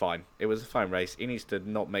fine race. He needs to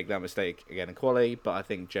not make that mistake again in quali, but I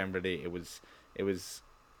think generally it was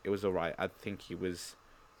all right. I think he was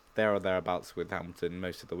there or thereabouts with Hamilton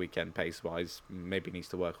most of the weekend pace-wise. Maybe needs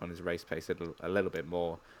to work on his race pace a little bit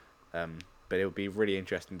more. But it would be really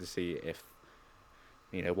interesting to see if,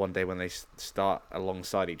 one day when they start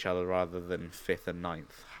alongside each other rather than 5th and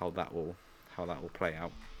 9th, how that will play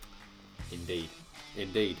out. Indeed.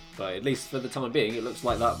 But at least for the time being, it looks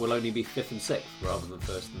like that will only be 5th and 6th rather than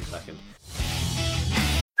 1st and 2nd.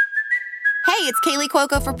 Hey, it's Kaylee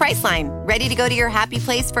Cuoco for Priceline. Ready to go to your happy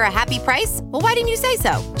place for a happy price? Well, why didn't you say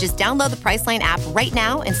so? Just download the Priceline app right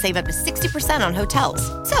now and save up to 60% on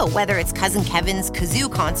hotels. So whether it's Cousin Kevin's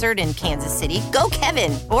Kazoo Concert in Kansas City, go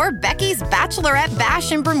Kevin, or Becky's Bachelorette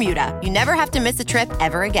Bash in Bermuda, you never have to miss a trip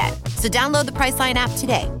ever again. So download the Priceline app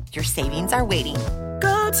today. Your savings are waiting.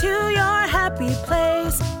 Go to your happy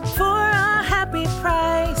place for a happy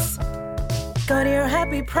price. Go to your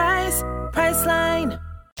happy price, Priceline.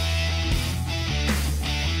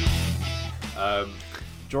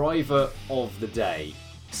 Driver of the day,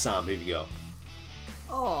 Sam, who've you got?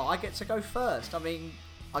 Oh, I get to go first. I mean,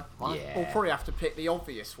 I'll probably have to pick the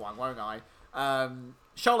obvious one, won't I?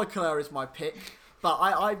 Charles Leclerc is my pick, but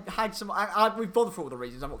I had some. We've gone through all the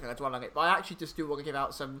reasons. I'm not going to dwell on it, but I actually just do want to give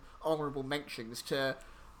out some honourable mentions to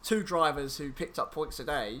two drivers who picked up points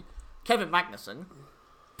today. Kevin Magnussen.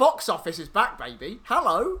 Box office is back, baby.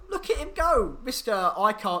 Hello, look at him go. Mr.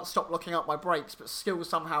 I can't stop looking up my brakes, but still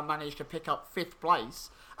somehow managed to pick up 5th place.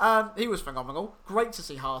 He was phenomenal. Great to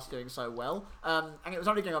see Haas doing so well. And it was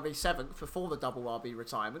only going to be 7th before the double RB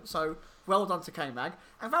retirement, so well done to K-Mag.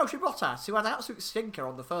 And Valtteri Bottas, who had an absolute stinker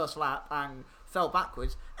on the first lap and fell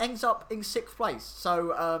backwards, ends up in 6th place.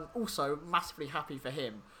 So also massively happy for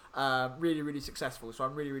him. Really, really successful, so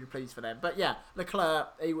I'm really, really pleased for them. But yeah, Leclerc,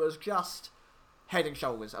 he was just head and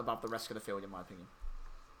shoulders above the rest of the field, in my opinion.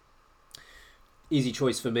 Easy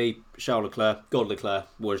choice for me. Charles Leclerc, God Leclerc,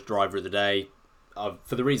 was driver of the day.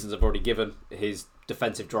 For the reasons I've already given, his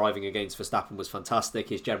defensive driving against Verstappen was fantastic.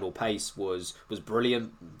 His general pace was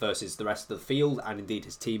brilliant versus the rest of the field, and indeed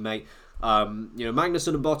his teammate.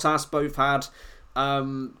 Magnussen and Bottas both had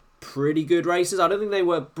pretty good races. I don't think they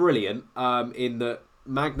were brilliant in that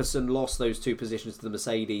Magnussen lost those 2 positions to the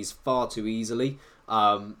Mercedes far too easily.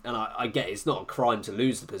 And I get it's not a crime to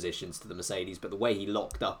lose the positions to the Mercedes, but the way he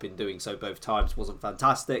locked up in doing so both times wasn't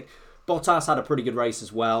fantastic. Bottas had a pretty good race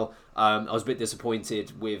as well. I was a bit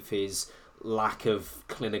disappointed with his lack of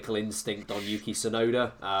clinical instinct on Yuki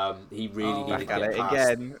Tsunoda. He really needed to get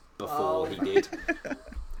past before he did.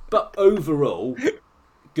 But overall,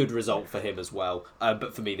 good result for him as well.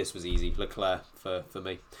 But for me, this was easy. Leclerc for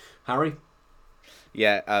me. Harry?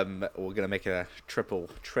 Yeah, we're going to make a triple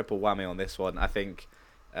whammy on this one. I think,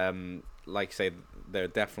 like I say, there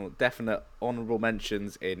are definite honourable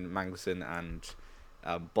mentions in Magnussen and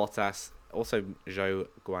Bottas. Also, Zhou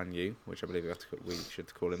Guanyu, which I believe we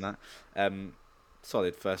should call him that.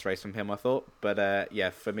 Solid first race from him, I thought. But yeah,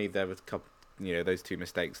 for me, there was a couple, those two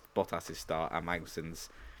mistakes: Bottas's start and Magnussen's,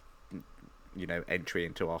 entry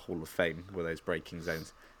into our Hall of Fame with those braking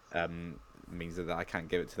zones. Means that I can't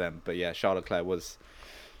give it to them. But yeah, Charles Leclerc was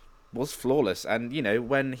flawless, and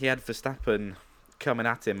when he had Verstappen coming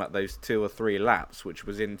at him at those 2 or 3 laps, which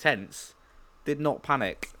was intense, did not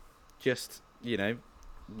panic. Just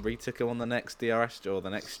retook him on the next DRS or the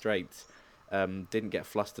next straight. Didn't get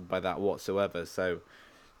flustered by that whatsoever. So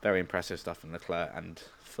very impressive stuff from Leclerc, and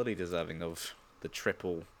fully deserving of the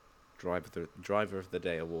triple driver of the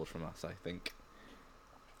day award from us, I think.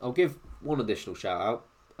 I'll give one additional shout out.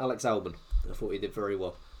 Alex Albon. I thought he did very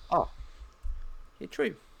well. Oh, yeah,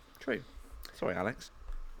 true. Sorry, Alex.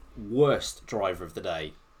 Worst driver of the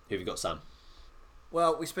day. Who have you got, Sam?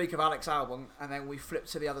 Well, we speak of Alex Albon, and then we flip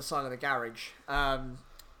to the other side of the garage.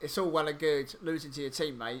 It's all well and good losing to your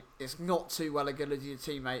teammate. It's not too well and good losing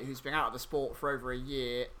to your teammate who's been out of the sport for over a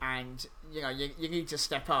year, and you need to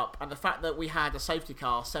step up. And the fact that we had a safety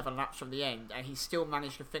car 7 laps from the end, and he still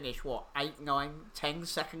managed to finish 8, 9, 10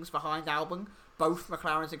 seconds behind Albon, both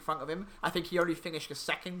McLarens in front of him. I think he only finished a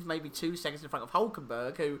second, maybe 2 seconds in front of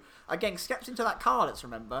Hulkenberg, who again steps into that car. Let's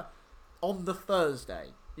remember, on the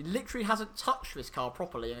Thursday. He literally hasn't touched this car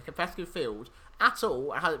properly in a competitive field at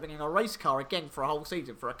all, and hasn't been in a race car again for a whole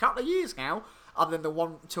season, for a couple of years now, other than the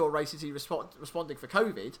 1 tour races he responding for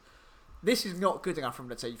COVID. This is not good enough from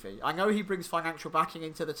Latifi. I know he brings financial backing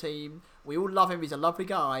into the team. We all love him. He's a lovely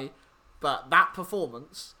guy. But that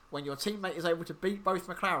performance, when your teammate is able to beat both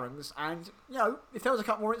McLarens, and, if there was a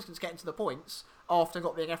couple more incidents getting to the points after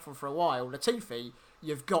not being F1 for a while, Latifi,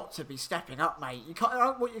 you've got to be stepping up, mate. I don't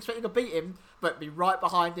know what you expect to beat him, but be right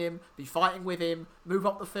behind him, be fighting with him, move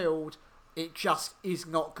up the field. It just is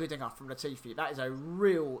not good enough from Latifi. That is a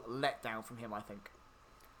real letdown from him, I think.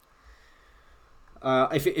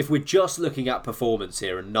 If we're just looking at performance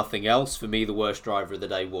here and nothing else, for me the worst driver of the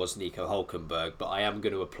day was Nico Hulkenberg, but I am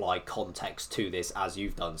going to apply context to this as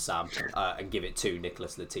you've done, Sam, and give it to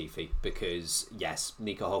Nicholas Latifi, because yes,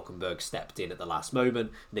 Nico Hulkenberg stepped in at the last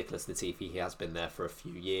moment. Nicholas Latifi, he has been there for a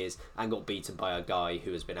few years and got beaten by a guy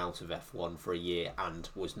who has been out of F1 for a year and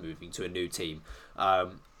was moving to a new team.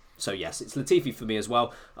 So yes, it's Latifi for me as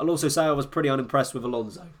well. I'll also say I was pretty unimpressed with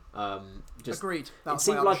Alonso. Agreed. That's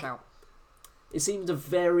my other shout. It seemed a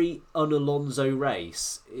very un-Alonso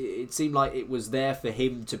race. It seemed like it was there for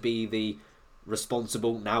him to be the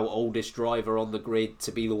responsible, now oldest driver on the grid,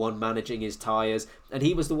 to be the one managing his tyres, and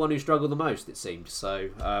he was the one who struggled the most, it seemed.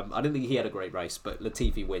 So I didn't think he had a great race, but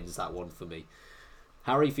Latifi wins that one for me.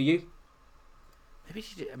 Harry, for you?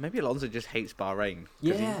 Maybe Alonso just hates Bahrain.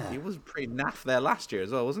 Yeah. He was pretty naff there last year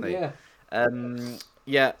as well, wasn't he? Yeah.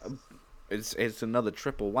 Yeah, it's another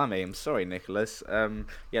triple whammy. I'm sorry, Nicholas.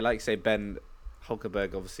 Yeah, like you say, Ben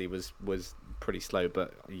Hulkenberg obviously was pretty slow,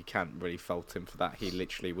 but you can't really fault him for that. He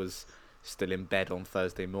literally was still in bed on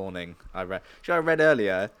Thursday morning. I read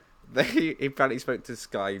earlier that he apparently spoke to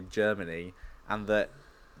Sky Germany, and that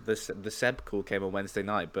the Seb call came on Wednesday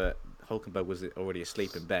night, but Hulkenberg was already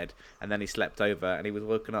asleep in bed, and then he slept over, and he was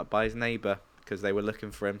woken up by his neighbour because they were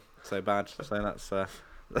looking for him so bad. So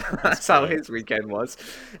that's how his weekend was.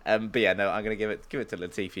 But yeah, no, I'm gonna give it to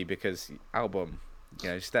Latifi, because Albon,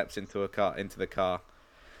 steps into the car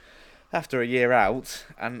after a year out,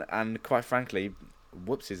 and quite frankly,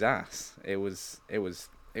 whoops his ass. It was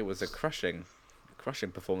a crushing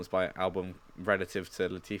performance by Albon relative to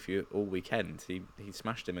Latifi all weekend. He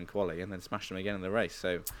smashed him in quali and then smashed him again in the race.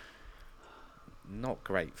 So not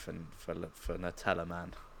great for Nutella,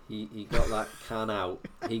 man. He got that can out.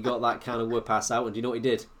 He got that can of whoop ass out, and do you know what he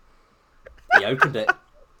did? He opened it.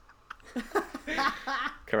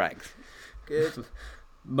 Correct. Good.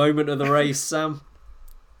 Moment of the race, Sam.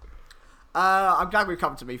 I'm glad we've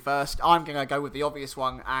come to me first. I'm going to go with the obvious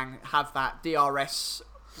one and have that DRS,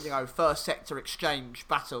 first sector exchange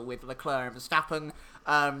battle with Leclerc and Verstappen.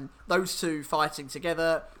 Those two fighting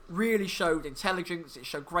together really showed intelligence. It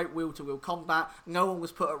showed great wheel-to-wheel combat. No one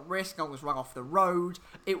was put at risk. No one was run off the road.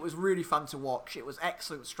 It was really fun to watch. It was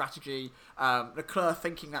excellent strategy. Leclerc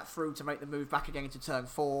thinking that through to make the move back again into turn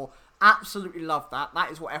 4. Absolutely loved that. That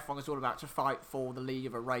is what F1 is all about, to fight for the lead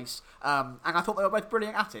of a race. And I thought they were both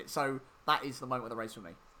brilliant at it. So that is the moment of the race for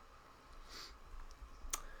me.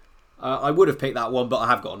 I would have picked that one, but I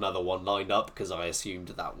have got another one lined up because I assumed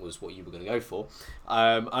that was what you were going to go for.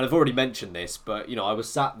 And I've already mentioned this, but I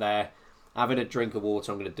was sat there having a drink of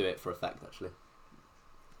water. I'm going to do it for effect, actually.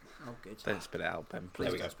 Oh, good. Don't spit it out, Ben.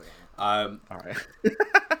 Please. There we go. All right.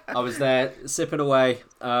 I was there sipping away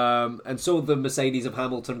and saw the Mercedes of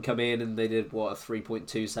Hamilton come in, and they did, a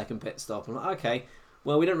 3.2 second pit stop. I'm like, okay,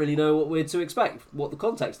 well, we don't really know what we're to expect, what the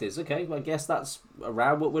context is. Okay, well, I guess that's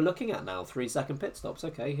around what we're looking at now, 3 second pit stops.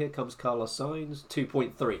 Okay, here comes Carlos Sainz,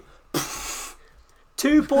 2.3.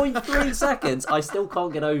 2.3 seconds. I still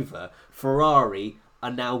can't get over Ferrari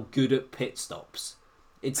are now good at pit stops.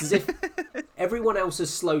 It's as if everyone else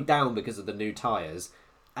has slowed down because of the new tyres,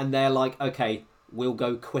 and they're like, okay, we'll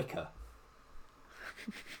go quicker.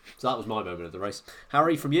 So that was my moment of the race.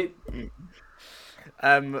 Harry, from you?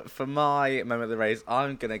 For my moment of the race,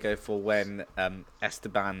 I'm going to go for when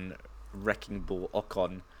Esteban Wrecking Ball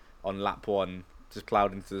Ocon on lap 1 just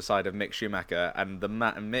ploughed into the side of Mick Schumacher, and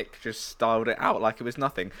Mick just styled it out like it was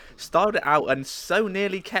nothing. Styled it out and so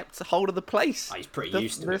nearly kept hold of the place. Oh, he's pretty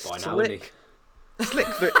used to it by now, isn't he? Slick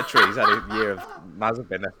victory. He's had a year of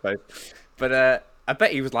Mazepin, I suppose. But I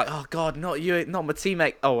bet he was like, oh, God, not you, not my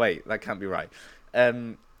teammate. Oh, wait, that can't be right.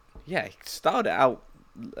 Yeah, he styled it out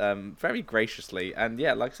very graciously. And,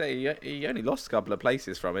 yeah, like I say, he only lost a couple of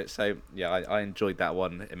places from it. So, yeah, I enjoyed that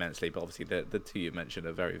one immensely. But obviously the two you mentioned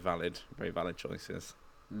are very valid choices.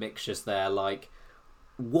 Mick's just there like,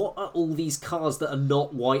 what are all these cars that are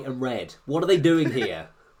not white and red? What are they doing here?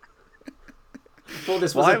 Thought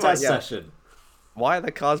this was a test session. Why are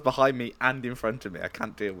the cars behind me and in front of me? I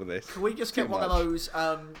can't deal with this. Can we just get one of those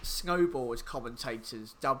snowboard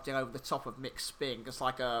commentators dubbed in over the top of Mick's spin, just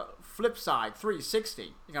like a flip side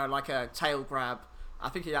 360, like a tail grab? I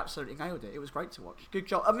think he absolutely nailed it. It was great to watch. Good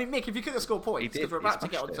job. I mean, Mick, if you could have scored points, because we're about to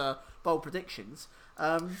get onto bold predictions,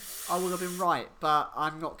 I would have been right, but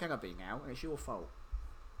I'm not going to be now, and it's your fault.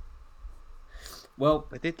 Well,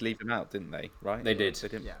 they did leave him out, didn't they? Right? They did.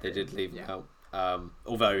 They did leave him out.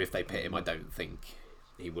 Although if they pit him, I don't think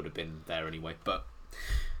he would have been there anyway. But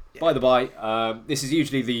by the by, this is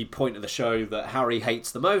usually the point of the show that Harry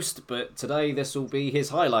hates the most. But today this will be his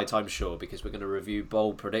highlight, I'm sure, because we're going to review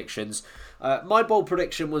bold predictions. My bold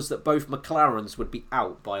prediction was that both McLarens would be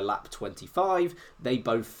out by lap 25. They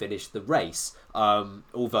both finished the race.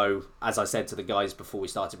 Although, as I said to the guys before we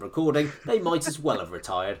started recording, they might as well have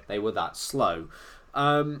retired. They were that slow.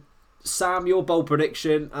 Sam, your bold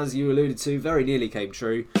prediction, as you alluded to, very nearly came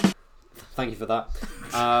true. Thank you for that.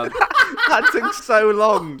 That took so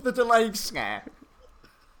long. The delayed scare.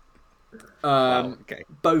 Okay.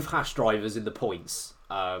 Both Haas drivers in the points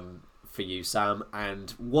for you, Sam, and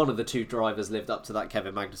one of the two drivers lived up to that.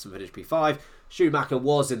 Kevin Magnussen finished P5. Schumacher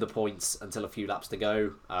was in the points until a few laps to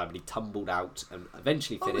go, but he tumbled out and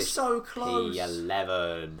eventually finished so close.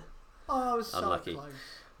 P11. Oh, I was so unlucky. Close.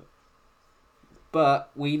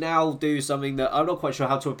 But we now do something that I'm not quite sure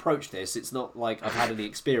how to approach this. It's not like I've had any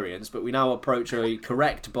experience, but we now approach a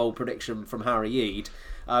correct bold prediction from Harry Eade,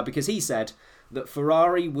 because he said that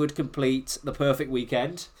Ferrari would complete the perfect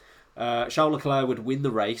weekend. Charles Leclerc would win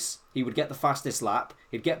the race. He would get the fastest lap.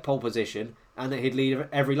 He'd get pole position, and that he'd lead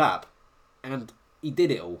every lap. And he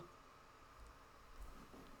did it all.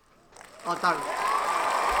 I don't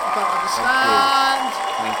understand.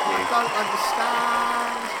 Thank you. I don't understand.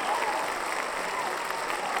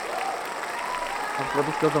 Well,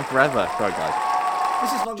 this goes on forever. Sorry, guys.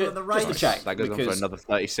 This is longer than the race. Just to check, That goes on for another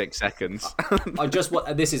 36 seconds. I just want,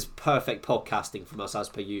 and this is perfect podcasting from us as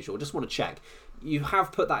per usual. I just want to check. You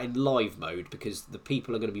have put that in live mode because the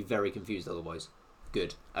people are going to be very confused otherwise.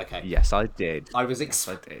 Good. Okay. Yes, I did. I was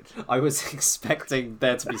I was expecting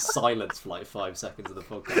there to be silence for like 5 seconds of the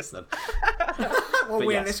podcast then. Well, But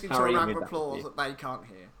we're yes, listening to Harry, a round of with that applause with that they can't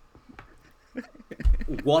hear.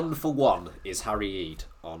 1 for 1 is Harry Eade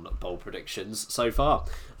on bold predictions so far.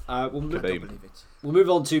 We'll move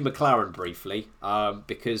on to McLaren briefly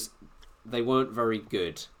because they weren't very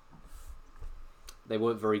good. They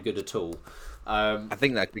weren't very good at all. I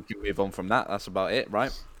think that we can move on from that. That's about it,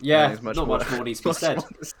 right? Yeah, not much more needs to be said.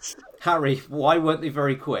 Harry, why weren't they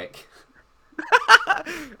very quick?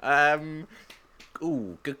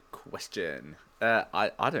 Good question.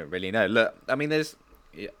 I don't really know. Look, I mean, there's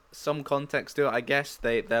some context to it, I guess.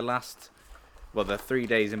 Their 3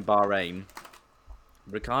 days in Bahrain,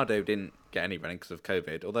 Ricciardo didn't get any running because of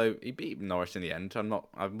COVID, although he beat Norris in the end.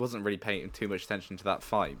 I wasn't really paying too much attention to that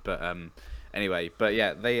fight, but anyway, but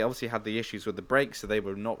yeah, they obviously had the issues with the brakes, so they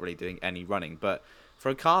were not really doing any running. But for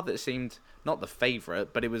a car that seemed not the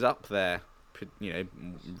favourite, but it was up there,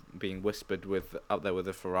 being whispered up there with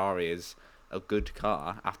the Ferrari as a good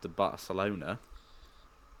car after Barcelona.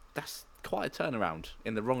 That's quite a turnaround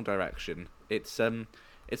in the wrong direction. It's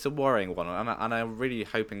a worrying one, and I'm really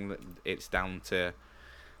hoping that it's down to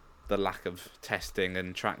the lack of testing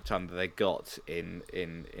and track time that they got in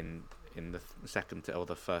the second or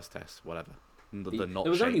the first test, whatever. The not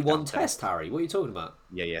there was only one test, Harry. What are you talking about?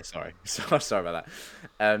 Yeah. Sorry, sorry about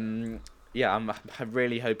that. Yeah, I'm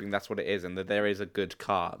really hoping that's what it is, and that there is a good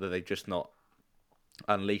car that they've just not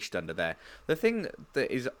unleashed under there. The thing that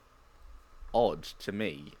is odd to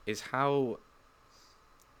me is how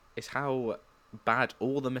bad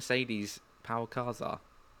all the Mercedes power cars are.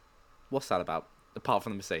 What's that about? Apart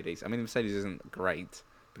from the Mercedes, I mean, the Mercedes isn't great,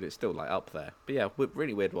 but it's still like up there. But yeah,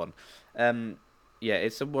 really weird one. Yeah,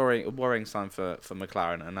 it's a worrying sign for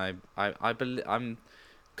McLaren, and I'm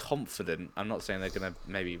confident. I'm not saying they're going to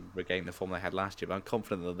maybe regain the form they had last year, but I'm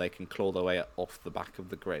confident that they can claw their way off the back of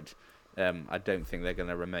the grid. I don't think they're going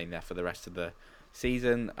to remain there for the rest of the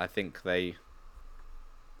season. I think they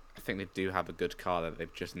do have a good car, that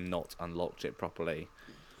they've just not unlocked it properly.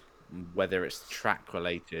 Whether it's track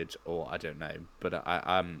related or I don't know, but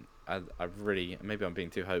I really, maybe I'm being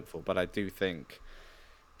too hopeful, but I do think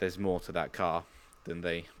there's more to that car than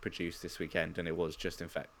they produced this weekend, and it was just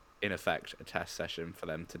in effect a test session for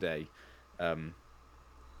them today,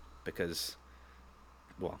 because,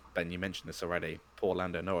 well, Ben, you mentioned this already. Poor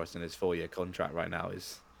Lando Norris in his 4-year contract right now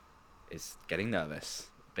is getting nervous,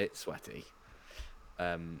 a bit sweaty.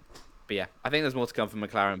 But yeah, I think there's more to come from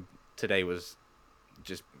McLaren. Today was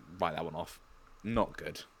just write that one off. Not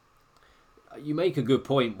good. You make a good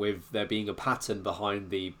point with there being a pattern behind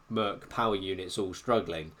the Merc power units all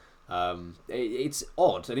struggling. It's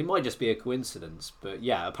odd, and it might just be a coincidence, but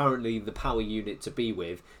yeah, apparently the power unit to be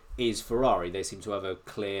with is Ferrari. They seem to have a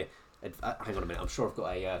clear... hang on a minute, I'm sure I've got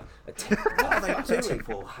what are they doing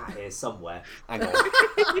for hat here somewhere? Hang on.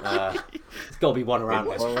 There's got to be one around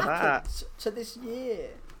What's happened to this year?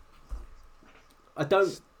 I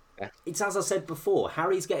don't... It's as I said before,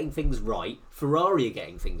 Harry's getting things right, Ferrari are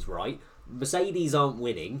getting things right, Mercedes aren't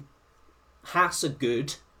winning, Haas are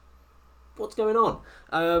good. What's going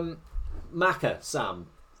on? Maka, Sam,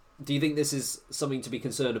 do you think this is something to be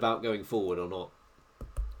concerned about going forward or not?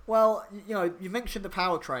 Well, you know, you mentioned the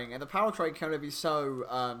powertrain, and the powertrain can only be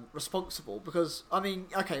so responsible because, I mean,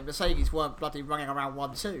 okay, Mercedes weren't bloody running around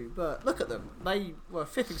 1-2, but look at them. They were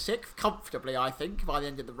 5th and 6th, comfortably, I think, by the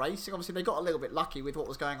end of the race. And obviously, they got a little bit lucky with what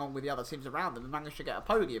was going on with the other teams around them and managed to get a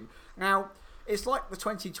podium. Now, it's like the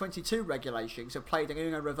 2022 regulations have played an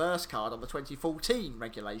Uno reverse card on the 2014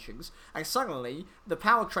 regulations, and suddenly the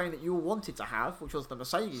powertrain that you all wanted to have, which was the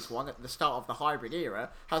Mercedes one at the start of the hybrid era,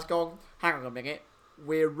 has gone, hang on a minute,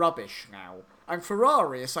 we're rubbish now. And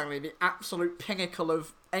Ferrari is suddenly the absolute pinnacle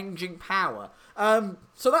of engine power.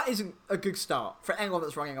 So that isn't a good start for anyone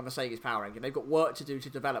that's running a Mercedes power engine. They've got work to do to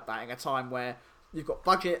develop that in a time where you've got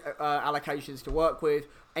budget allocations to work with,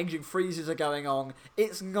 engine freezes are going on.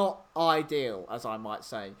 It's not ideal, as I might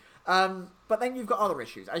say. But then you've got other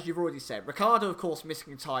issues, as you've already said. Ricciardo, of course, missing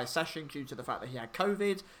an entire session due to the fact that he had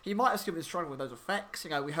COVID. He might have still been struggling with those effects. You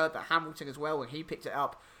know, we heard that Hamilton as well, when he picked it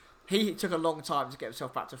up, he took a long time to get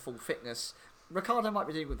himself back to full fitness. Ricciardo might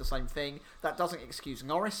be dealing with the same thing. That doesn't excuse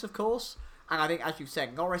Norris, of course. And I think, as you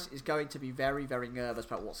said, Norris is going to be very, very nervous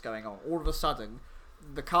about what's going on. All of a sudden,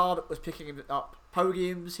 the car that was picking him up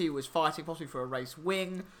podiums, he was fighting possibly for a race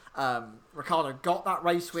win. Ricciardo got that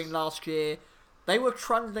race win last year. They were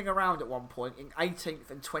trundling around at one point in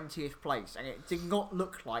 18th and 20th place, and it did not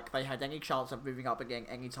look like they had any chance of moving up again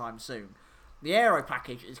anytime soon. The aero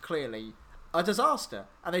package is clearly a disaster,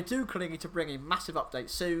 and they do clearly need to bring in massive updates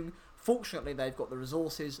soon. Fortunately, they've got the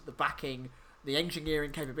resources, the backing, the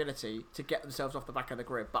engineering capability to get themselves off the back of the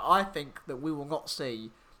grid. But I think that we will not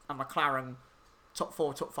see a McLaren top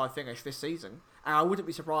 4, top 5 finish this season. And I wouldn't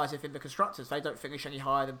be surprised if in the constructors they don't finish any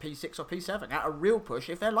higher than P6 or P7 at a real push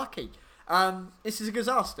if they're lucky. This is a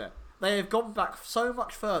disaster. They have gone back so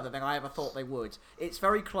much further than I ever thought they would. It's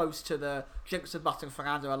very close to the Jenson Button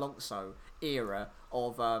Fernando Alonso era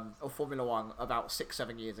of Formula One about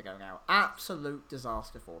 6-7 years ago now. Absolute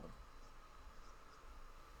disaster for them.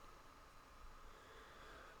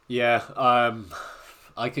 Yeah,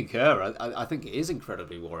 I concur. I think it is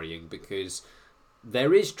incredibly worrying because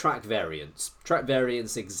there is track variance. Track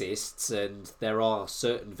variance exists, and there are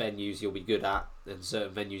certain venues you'll be good at and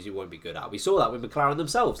certain venues you won't be good at. We saw that with McLaren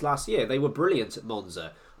themselves last year. They were brilliant at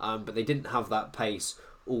Monza, but they didn't have that pace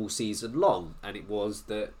all season long. And it was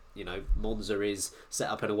that, you know, Monza is set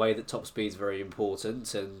up in a way that top speed is very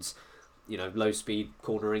important, and, you know, low speed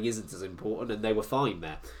cornering isn't as important, and they were fine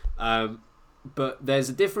there. But there's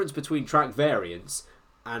a difference between track variance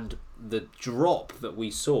and the drop that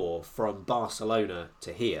we saw from Barcelona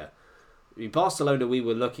to here. I mean, Barcelona, we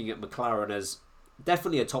were looking at McLaren as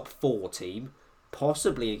definitely a top 4 team,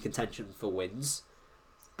 possibly in contention for wins.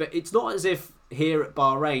 But it's not as if here at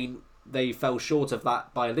Bahrain they fell short of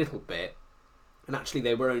that by a little bit, and actually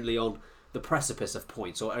they were only on the precipice of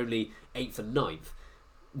points, or only 8th and 9th.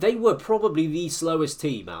 They were probably the slowest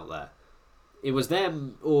team out there. It was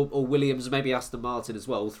them or Williams, maybe Aston Martin as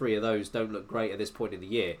well. All 3 of those don't look great at this point in the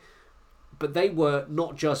year. But they were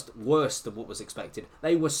not just worse than what was expected.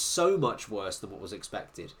 They were so much worse than what was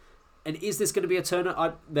expected. And is this going to be a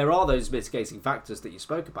turner? There are those mitigating factors that you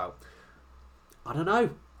spoke about. I don't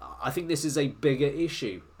know. I think this is a bigger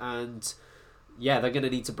issue. And yeah, they're going to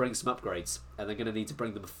need to bring some upgrades. And they're going to need to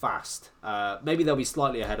bring them fast. Maybe they'll be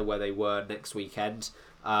slightly ahead of where they were next weekend.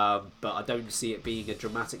 But I don't see it being a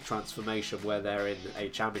dramatic transformation where they're in a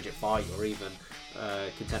championship fight or even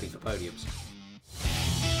contending for podiums.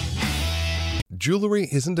 Jewelry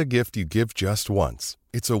isn't a gift you give just once.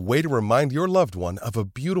 It's a way to remind your loved one of a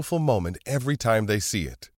beautiful moment every time they see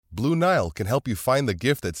it. Blue Nile can help you find the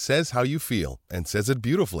gift that says how you feel and says it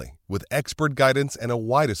beautifully, with expert guidance and a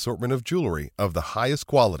wide assortment of jewelry of the highest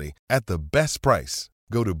quality at the best price.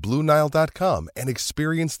 Go to BlueNile.com and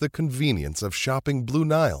experience the convenience of shopping Blue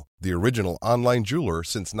Nile, the original online jeweler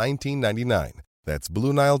since 1999. That's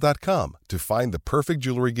BlueNile.com to find the perfect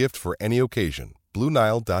jewelry gift for any occasion.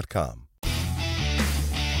 BlueNile.com.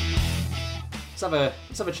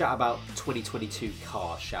 Let's have a chat about 2022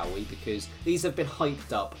 cars, shall we? Because these have been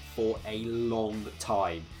hyped up for a long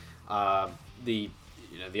time. The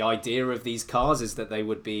idea of these cars is that they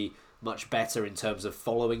would be much better in terms of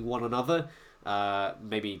following one another.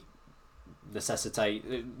 Maybe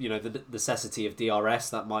necessitate, the necessity of DRS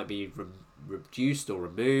that might be reduced or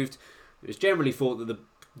removed. It was generally thought that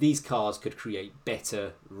these cars could create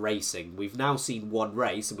better racing. We've now seen one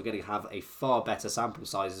race, and we're going to have a far better sample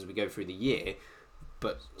size as we go through the year.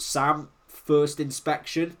 But Sam, first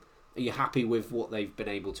inspection, are you happy with what they've been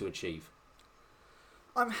able to achieve?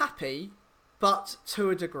 I'm happy, but to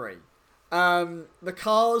a degree. The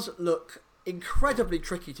cars look incredibly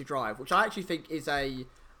tricky to drive, which I actually think is a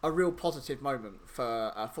real positive moment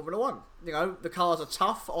for Formula One. The cars are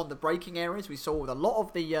tough on the braking areas. We saw with a lot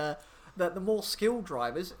of the more skilled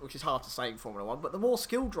drivers, which is hard to say in Formula One, but the more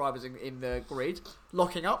skilled drivers in the grid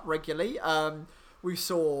locking up regularly. We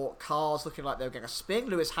saw cars looking like they were going to spin.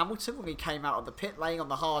 Lewis Hamilton, when he came out of the pit lane on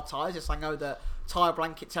the hard tyres, yes, I know that tyre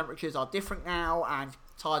blanket temperatures are different now and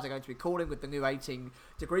tyres are going to be cooling with the new 18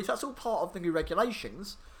 degrees. That's all part of the new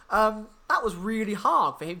regulations. That was really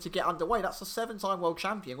hard for him to get underway. That's a 7-time world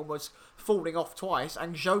champion almost falling off twice,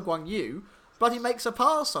 and Zhou Guanyu bloody makes a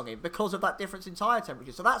pass on him because of that difference in tyre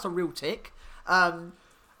temperature. So that's a real tick.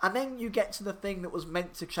 And then you get to the thing that was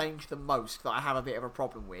meant to change the most that I have a bit of a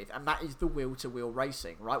problem with, and that is the wheel-to-wheel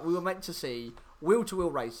racing, right? We were meant to see wheel-to-wheel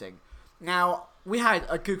racing. Now, we had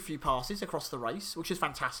a good few passes across the race, which is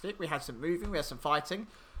fantastic. We had some moving, we had some fighting.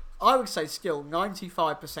 I would say still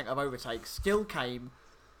 95% of overtakes still came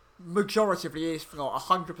majoritively, if not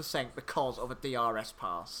 100%, because of a DRS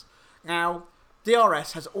pass. Now,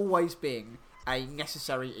 DRS has always been a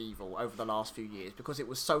necessary evil over the last few years because it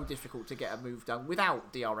was so difficult to get a move done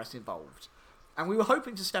without DRS involved. And we were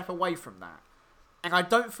hoping to step away from that. And I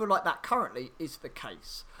don't feel like that currently is the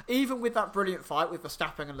case. Even with that brilliant fight with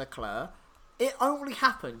Verstappen and Leclerc, it only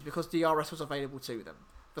happened because DRS was available to them.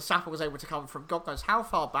 Verstappen was able to come from God knows how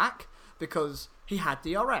far back because he had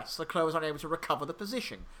DRS. Leclerc was only able to recover the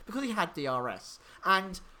position because he had DRS.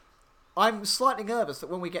 And I'm slightly nervous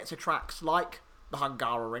that when we get to tracks like the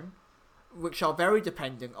Hungaroring, which are very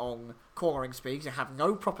dependent on cornering speeds and have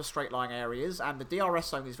no proper straight line areas, and the DRS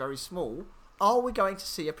zone is very small, are we going to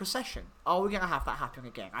see a procession? Are we going to have that happen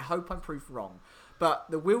again? I hope I'm proved wrong. But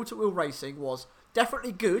the wheel-to-wheel racing was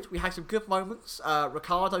definitely good. We had some good moments.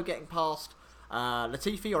 Ricciardo getting past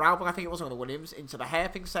Latifi or Albon, I think it was, on the Williams, into the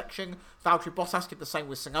hairpin section. Valtteri Bottas did the same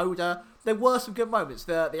with Tsunoda. There were some good moments.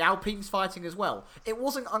 The Alpines fighting as well. It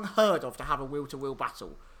wasn't unheard of to have a wheel-to-wheel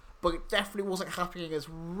battle, but it definitely wasn't happening as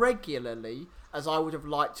regularly as I would have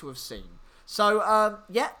liked to have seen. So,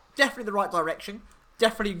 yeah, definitely the right direction.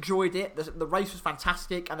 Definitely enjoyed it. The race was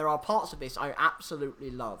fantastic, and there are parts of this I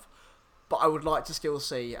absolutely love. But I would like to still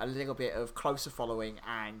see a little bit of closer following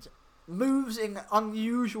and moves in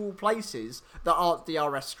unusual places that aren't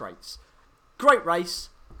DRS straights. Great race.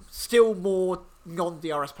 Still more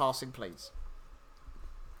non-DRS passing, please.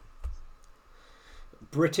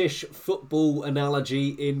 British football analogy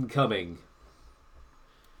incoming.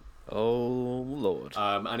 Oh, Lord.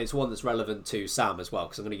 And it's one that's relevant to Sam as well,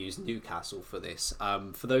 because I'm going to use Newcastle for this.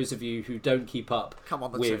 For those of you who don't keep up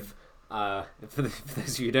with For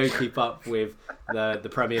those of you who don't keep up with the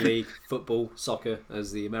Premier League, football, soccer,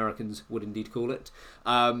 as the Americans would indeed call it,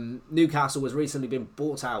 Newcastle has recently been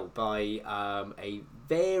bought out by a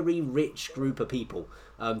very rich group of people,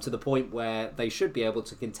 to the point where they should be able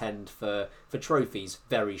to contend for trophies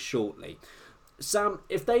very shortly. Sam,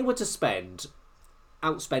 if they were to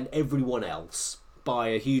outspend everyone else by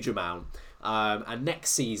a huge amount, and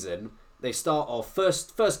next season they start off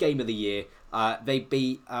first game of the year, they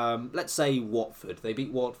beat, let's say, Watford. They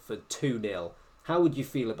beat Watford 2-0. How would you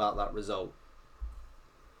feel about that result?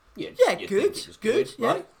 Good.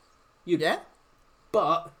 Right? Yeah.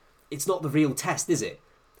 But it's not the real test, is it?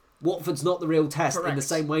 Watford's not the real test. Correct. In the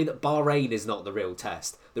same way that Bahrain is not the real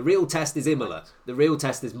test. The real test is Imola. The real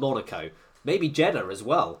test is Monaco. Maybe Jeddah as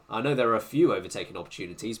well. I know there are a few overtaking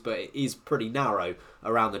opportunities, but it is pretty narrow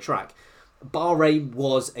around the track. Bahrain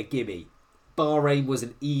was a gimme. Bahrain was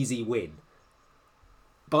an easy win.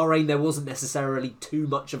 Bahrain, there wasn't necessarily too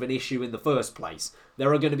much of an issue in the first place.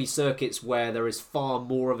 There are going to be circuits where there is far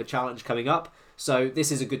more of a challenge coming up. So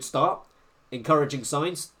this is a good start. Encouraging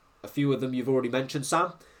signs. A few of them you've already mentioned,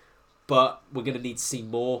 Sam. But we're going to need to see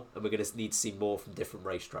more, and we're going to need to see more from different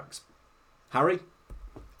racetracks. Harry?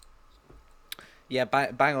 Yeah,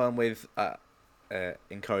 bang on with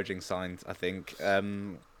encouraging signs, I think.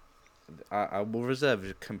 I will reserve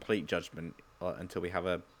a complete judgment until we have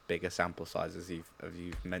a bigger sample size, as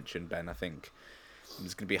you've mentioned, Ben. I think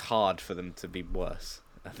it's going to be hard for them to be worse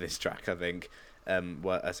at this track, I think.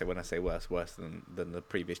 When I say worse than the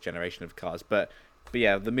previous generation of cars. But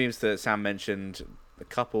yeah, the moves that Sam mentioned, a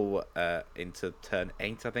couple into turn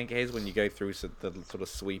 8, I think it is, when you go through the sort of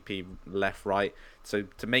sweepy left-right. So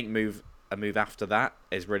to make a move after that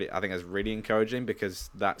is really encouraging, because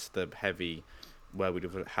that's the heavy, where we'd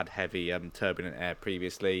have had heavy turbulent air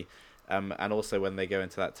previously. And also when they go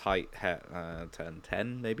into that tight turn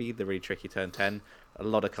 10, maybe, the really tricky turn 10, a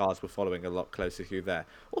lot of cars were following a lot closer through there.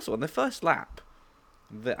 Also, on the first lap,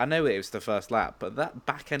 I know it was the first lap, but that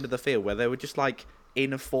back end of the field where they were just like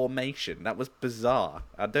in a formation, that was bizarre.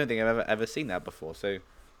 I don't think I've ever seen that before, so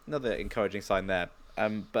another encouraging sign there.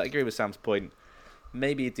 But I agree with Sam's point.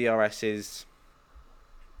 Maybe DRS is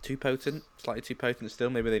too potent, slightly too potent still.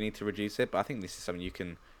 Maybe they need to reduce it, but I think this is something you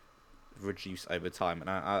can reduce over time. And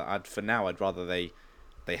I'd for now, I'd rather they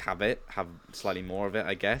have slightly more of it,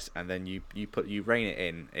 I guess, and then you rein it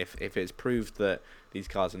in. If it's proved that these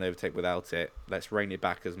cars can overtake without it, let's rein it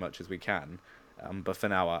back as much as we can. But for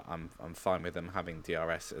now, I'm fine with them having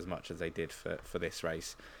DRS as much as they did for this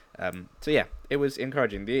race. So yeah, it was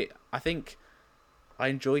encouraging. I think I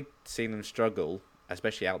enjoyed seeing them struggle,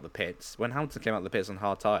 especially out the pits. When Hamilton came out the pits on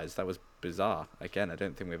hard tyres, that was bizarre. Again, I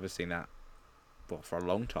don't think we've ever seen that for a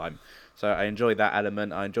long time. So I enjoyed that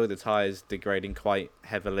element. I enjoyed the tyres degrading quite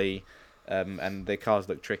heavily, and the cars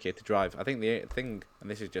look trickier to drive. I think the thing, and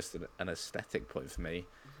this is just an aesthetic point for me,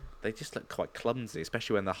 they just look quite clumsy,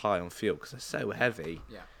 especially when they're high on fuel, because they're so heavy.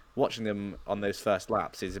 Yeah. Watching them on those first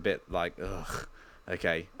laps is a bit like, ugh,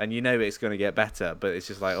 okay. And you know it's going to get better, but it's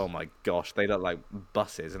just like, oh my gosh, they look like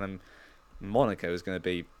buses. And then Monaco is going to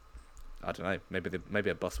be, I don't know, maybe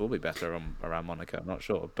a bus will be better around Monaco. I'm not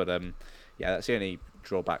sure, but yeah, that's the only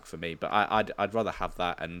drawback for me. But I'd rather have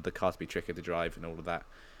that, and the cars be trickier to drive, and all of that,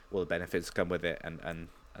 all the benefits come with it, and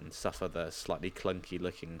suffer the slightly clunky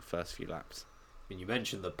looking first few laps. I mean, you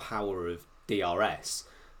mentioned the power of DRS.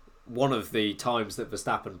 One of the times that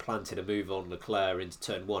Verstappen planted a move on Leclerc into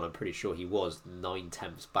turn 1, I'm pretty sure he was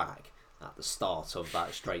 9/10 back at the start of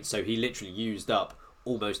that straight. So he literally used up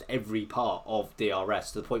almost every part of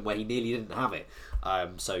DRS to the point where he nearly didn't have it.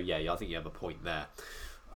 So yeah, I think you have a point there.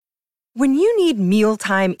 When you need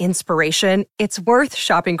mealtime inspiration, it's worth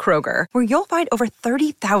shopping Kroger, where you'll find over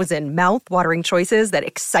 30,000 mouth-watering choices that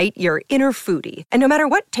excite your inner foodie. And no matter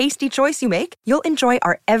what tasty choice you make, you'll enjoy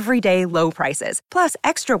our everyday low prices, plus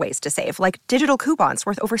extra ways to save, like digital coupons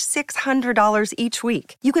worth over $600 each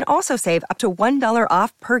week. You can also save up to $1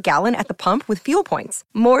 off per gallon at the pump with fuel points.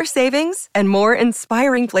 More savings and more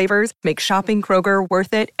inspiring flavors make shopping Kroger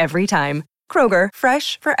worth it every time. Kroger,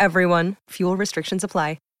 fresh for everyone. Fuel restrictions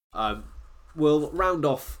apply. We'll round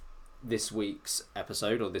off this week's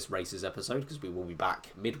episode, or this race's episode, because we will be back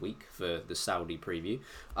midweek for the Saudi preview,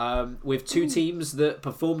 with two teams that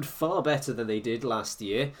performed far better than they did last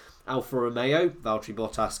year. Alfa Romeo, Valtteri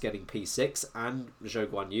Bottas getting P6, and Zhou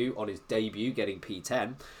Guanyu on his debut getting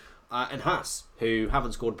P10, and Haas, who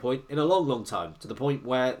haven't scored a point in a long, long time, to the point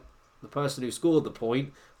where the person who scored the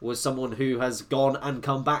point was someone who has gone and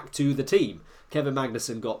come back to the team. Kevin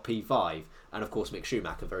Magnussen got P5. And of course, Mick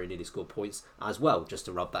Schumacher very nearly scored points as well, just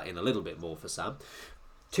to rub that in a little bit more for Sam.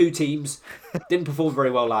 Two teams didn't perform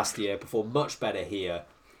very well last year, performed much better here.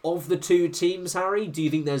 Of the two teams, Harry, do you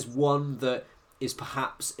think there's one that is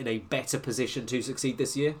perhaps in a better position to succeed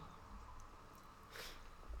this year?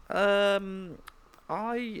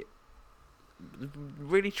 I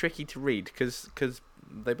really tricky to read because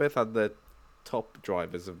they both had the top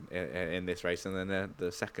drivers in this race, and then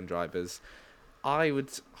the second drivers. I'd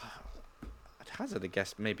hazard a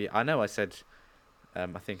guess. Maybe I know I said. I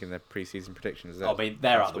think in the pre-season predictions. That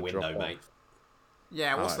they're out the window, mate.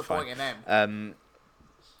 Yeah, what's the point in them?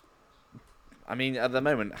 I mean, at the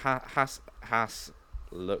moment, Haas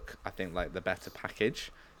look, I think, like the better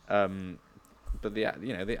package. But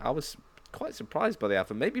I was quite surprised by the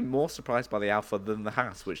Alpha. Maybe more surprised by the Alpha than the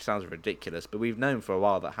Haas, which sounds ridiculous. But we've known for a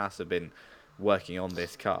while that Haas have been working on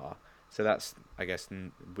this car. So that's, I guess,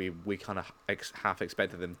 we kind of half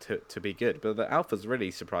expected them to be good. But the Alphas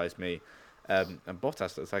really surprised me. And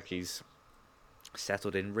Bottas looks like he's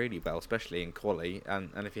settled in really well, especially in quali.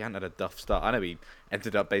 And if he hadn't had a duff start, I know he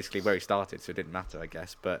ended up basically where he started, so it didn't matter, I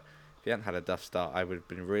guess. But if he hadn't had a duff start, I would have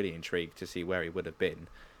been really intrigued to see where he would have been.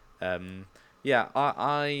 I'll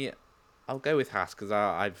go with Haas because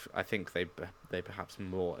I think they perhaps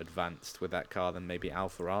more advanced with that car than maybe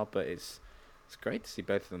Alfa are. But it's great to see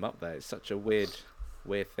both of them up there. It's such a weird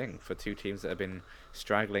thing for two teams that have been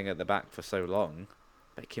straggling at the back for so long.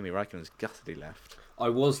 But Kimi Räikkönen's gutted he left. I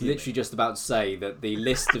was literally just about to say that the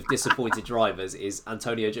list of disappointed drivers is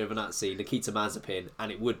Antonio Giovinazzi, Nikita Mazepin,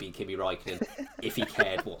 and it would be Kimi Räikkönen if he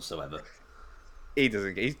cared whatsoever. He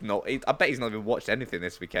doesn't. He's not. I bet he's not even watched anything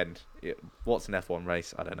this weekend. What's an F1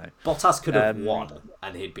 race? I don't know. Bottas could have won,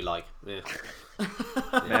 and he'd be like, "Yeah,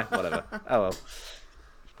 yeah, whatever." Oh well.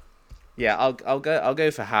 Yeah, I'll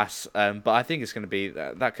go for Haas, but I think it's going to be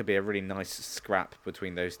that could be a really nice scrap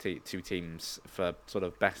between those two teams for sort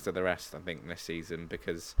of best of the rest. I think this season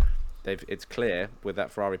because it's clear with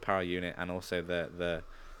that Ferrari power unit and also the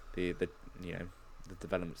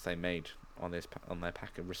developments they made on their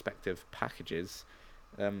respective packages.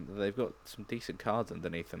 They've got some decent cars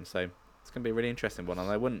underneath them, so it's going to be a really interesting one.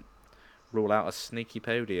 And I wouldn't rule out a sneaky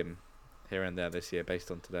podium here and there this year based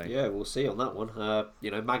on today. Yeah, we'll see on that one.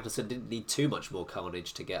 Magnussen didn't need too much more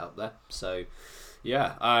carnage to get up there. So,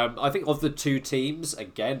 yeah, I think of the two teams,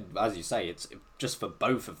 again, as you say, it's just for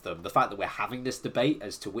both of them. The fact that we're having this debate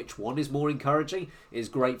as to which one is more encouraging is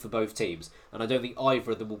great for both teams. And I don't think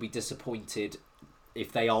either of them will be disappointed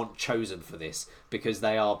if they aren't chosen for this, because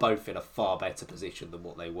they are both in a far better position than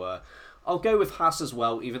what they were. I'll go with Haas as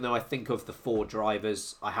well, even though I think of the four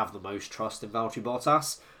drivers, I have the most trust in Valtteri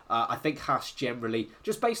Bottas. I think Haas generally,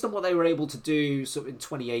 just based on what they were able to do sort of in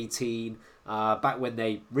 2018, back when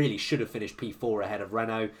they really should have finished P4 ahead of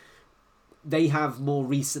Renault, they have more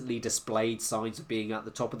recently displayed signs of being at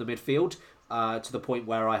the top of the midfield, to the point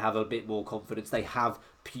where I have a bit more confidence. They have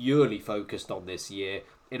purely focused on this year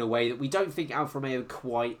in a way that we don't think Alfa Romeo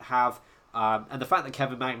quite have. And the fact that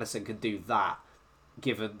Kevin Magnussen can do that,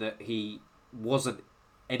 given that he wasn't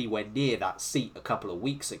anywhere near that seat a couple of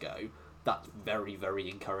weeks ago, that's very, very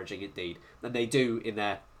encouraging indeed. And they do, in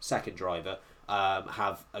their second driver,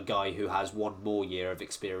 have a guy who has one more year of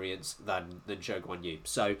experience than Zhou Guanyu.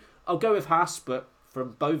 So I'll go with Haas, but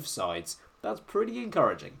from both sides, that's pretty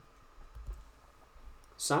encouraging.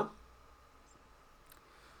 Sam?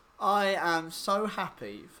 I am so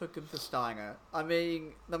happy for Gunther Steiner. I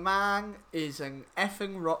mean, the man is an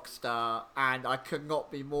effing rock star, and I could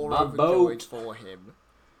not be more overjoyed for him.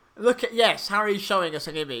 Look at, yes, Harry's showing us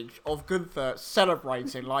an image of Gunther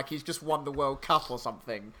celebrating like he's just won the World Cup or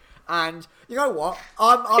something. And you know what?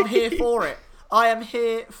 I'm here for it. I am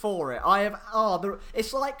here for it.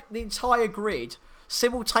 It's like the entire grid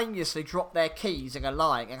simultaneously dropped their keys in a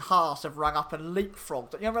line, and Haas have rung up and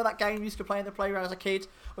leapfrogged. You remember that game you used to play in the playground as a kid,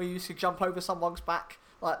 where you used to jump over someone's back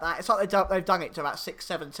like that? It's like they've done it to about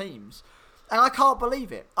 6-7 teams. And I can't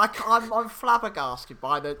believe it. I'm flabbergasted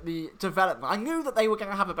by the development. I knew that they were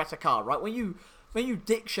going to have a better car, right? When you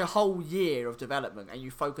ditch a whole year of development and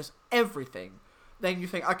you focus everything, then you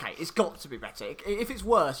think, okay, it's got to be better. If it's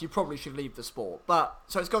worse, you probably should leave the sport.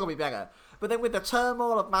 So it's got to be better. But then with the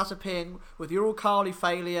turmoil of Mazepin, with the Uralkali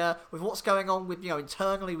failure, with what's going on with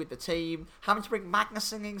internally with the team, having to bring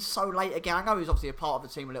Magnussen in so late again. I know he was obviously a part of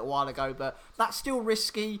the team a little while ago, but that's still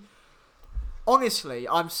risky. Honestly,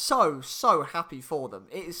 I'm so happy for them.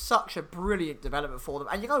 It is such a brilliant development for them.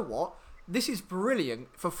 And you know what? This is brilliant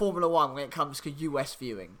for Formula One when it comes to US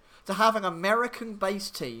viewing. To have an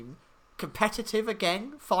American-based team, competitive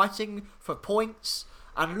again, fighting for points,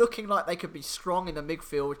 and looking like they could be strong in the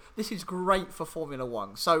midfield, this is great for Formula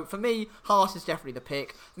One. So for me, Haas is definitely the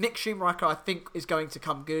pick. Mick Schumacher, I think, is going to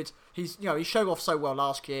come good. He showed off so well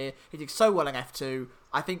last year. He did so well in F2.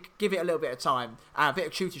 I think give it a little bit of time and a bit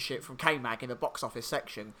of tutorship from K-Mag in the box office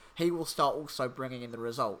section, he will start also bringing in the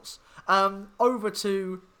results. Over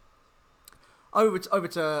to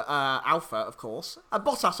Alpha, of course. And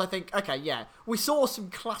Bottas, I think, okay, yeah, we saw some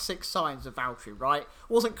classic signs of Valtteri, right?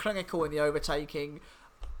 Wasn't clinical in the overtaking,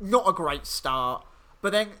 not a great start,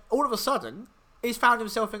 but then all of a sudden, he's found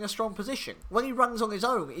himself in a strong position. When he runs on his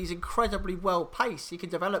own, he's incredibly well paced. He can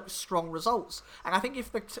develop strong results. And I think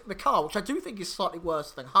if the car, which I do think is slightly worse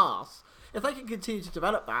than Haas, if they can continue to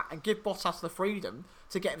develop that and give Bottas the freedom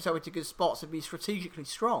to get himself into good spots and be strategically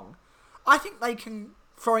strong, I think they can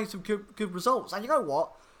throw in some good results. And you know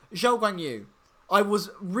what? Zhou Guanyu, I was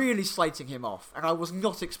really slating him off, and I was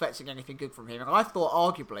not expecting anything good from him. And I thought,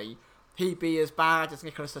 arguably, he'd be as bad as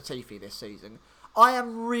Nicholas Latifi this season. I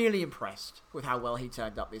am really impressed with how well he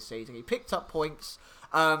turned up this season. He picked up points.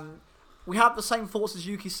 We have the same thoughts as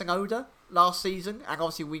Yuki Tsunoda last season, and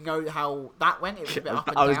obviously we know how that went. It was a bit up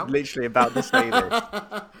and down. I was literally about to say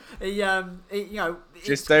this.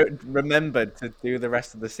 Just don't remember to do the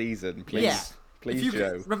rest of the season, please. Yeah. Please,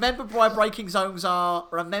 Joe. Remember where braking zones are.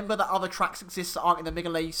 Remember that other tracks exist that aren't in the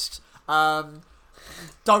Middle East. Don't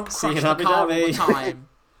crash the car all the time.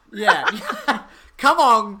 Yeah. Come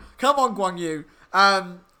on, Guan Yu.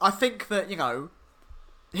 I think that,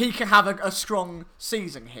 he can have a strong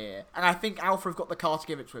season here. And I think Alpha have got the car to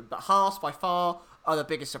give it to him. But Haas, by far, are the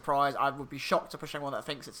biggest surprise. I would be shocked to push anyone that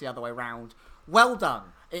thinks it's the other way around. Well done.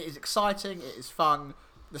 It is exciting. It is fun.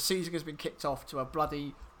 The season has been kicked off to a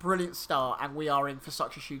bloody brilliant start. And we are in for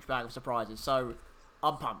such a huge bag of surprises. So,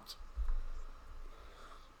 I'm pumped.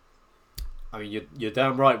 I mean, you're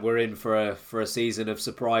damn right. We're in for a season of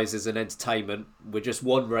surprises and entertainment. We're just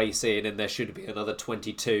one race in, and there should be another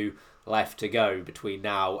 22 left to go between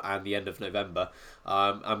now and the end of November.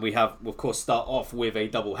 And we'll of course start off with a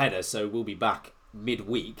double header. So we'll be back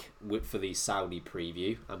midweek for the Saudi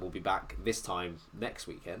preview, and we'll be back this time next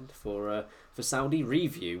weekend for Saudi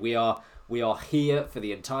review. We are here for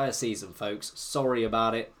the entire season, folks. Sorry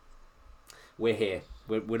about it. We're here.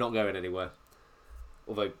 We're not going anywhere.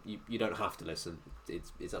 Although you don't have to listen,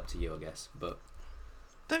 it's up to you, I guess. But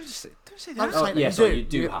don't say that. Oh, yeah, sorry, you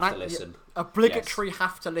do have to listen. Obligatory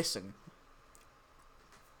have to listen.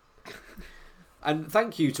 And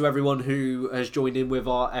thank you to everyone who has joined in with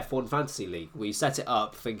our F1 Fantasy League. We set it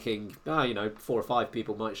up thinking, 4 or 5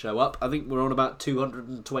 people might show up. I think we're on about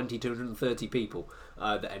 220, 230 people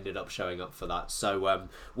that ended up showing up for that. So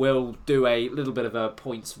we'll do a little bit of a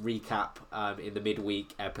points recap in the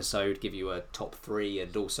midweek episode, give you a top 3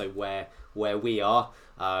 and also where we are.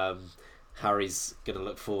 Harry's going to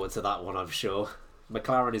look forward to that one, I'm sure.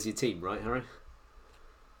 McLaren is your team, right, Harry?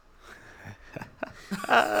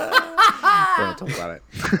 Don't talk about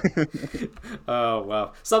it. Oh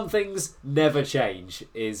well, some things never change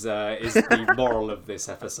is the moral of this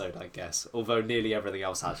episode, I guess. Although nearly everything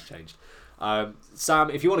else has changed. Sam,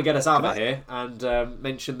 if you want to get us out of here and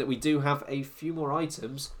mention that we do have a few more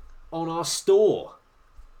items on our store.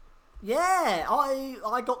 Yeah,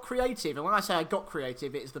 I got creative, and when I say I got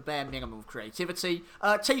creative, it is the bare minimum of creativity.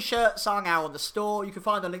 T-shirts are now on the store. You can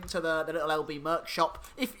find a link to the little LB merch shop.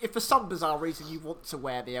 If for some bizarre reason you want to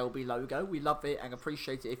wear the LB logo, we love it and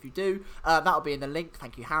appreciate it if you do. That'll be in the link.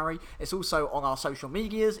 Thank you, Harry. It's also on our social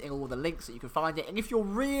medias in all the links that you can find it. And if you're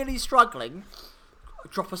really struggling,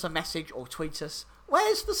 drop us a message or tweet us.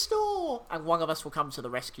 Where's the store? And one of us will come to the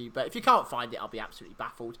rescue. But if you can't find it, I'll be absolutely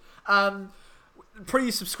baffled.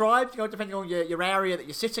 Please subscribe, depending on your area that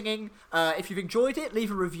you're sitting in. If you've enjoyed it,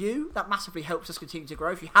 leave a review. That massively helps us continue to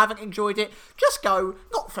grow. If you haven't enjoyed it, just go,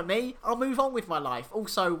 not for me, I'll move on with my life.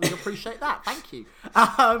 Also, we appreciate that. Thank you.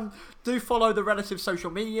 Do follow the relative social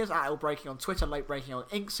medias at L Breaking on Twitter, Late Breaking on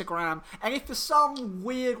Instagram. And if for some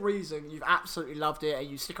weird reason you've absolutely loved it and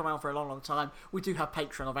you stick around for a long, long time, we do have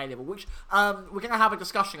Patreon available, which we're going to have a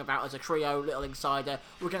discussion about as a trio, Little Insider.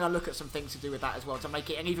 We're going to look at some things to do with that as well to make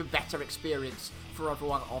it an even better experience for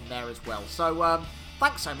everyone on there as well. So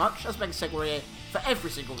thanks so much. As Ben said, we're here for every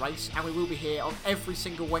single race, and we will be here on every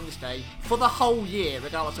single Wednesday for the whole year,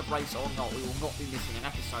 regardless of race or not. We will not be missing an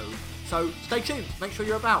episode. So stay tuned. Make sure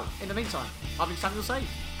you're about. In the meantime, I've been Samuel Sage.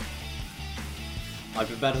 I've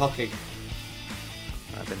been Ben Hocking.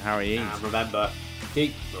 I've been Harry Eames. And remember,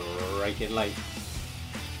 keep breaking late.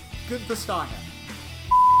 Good for Steiner.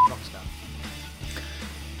 Rockstar.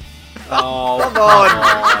 Oh, come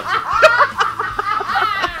on!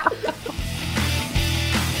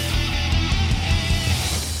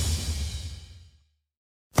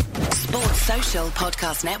 Sports Social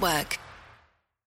Podcast Network.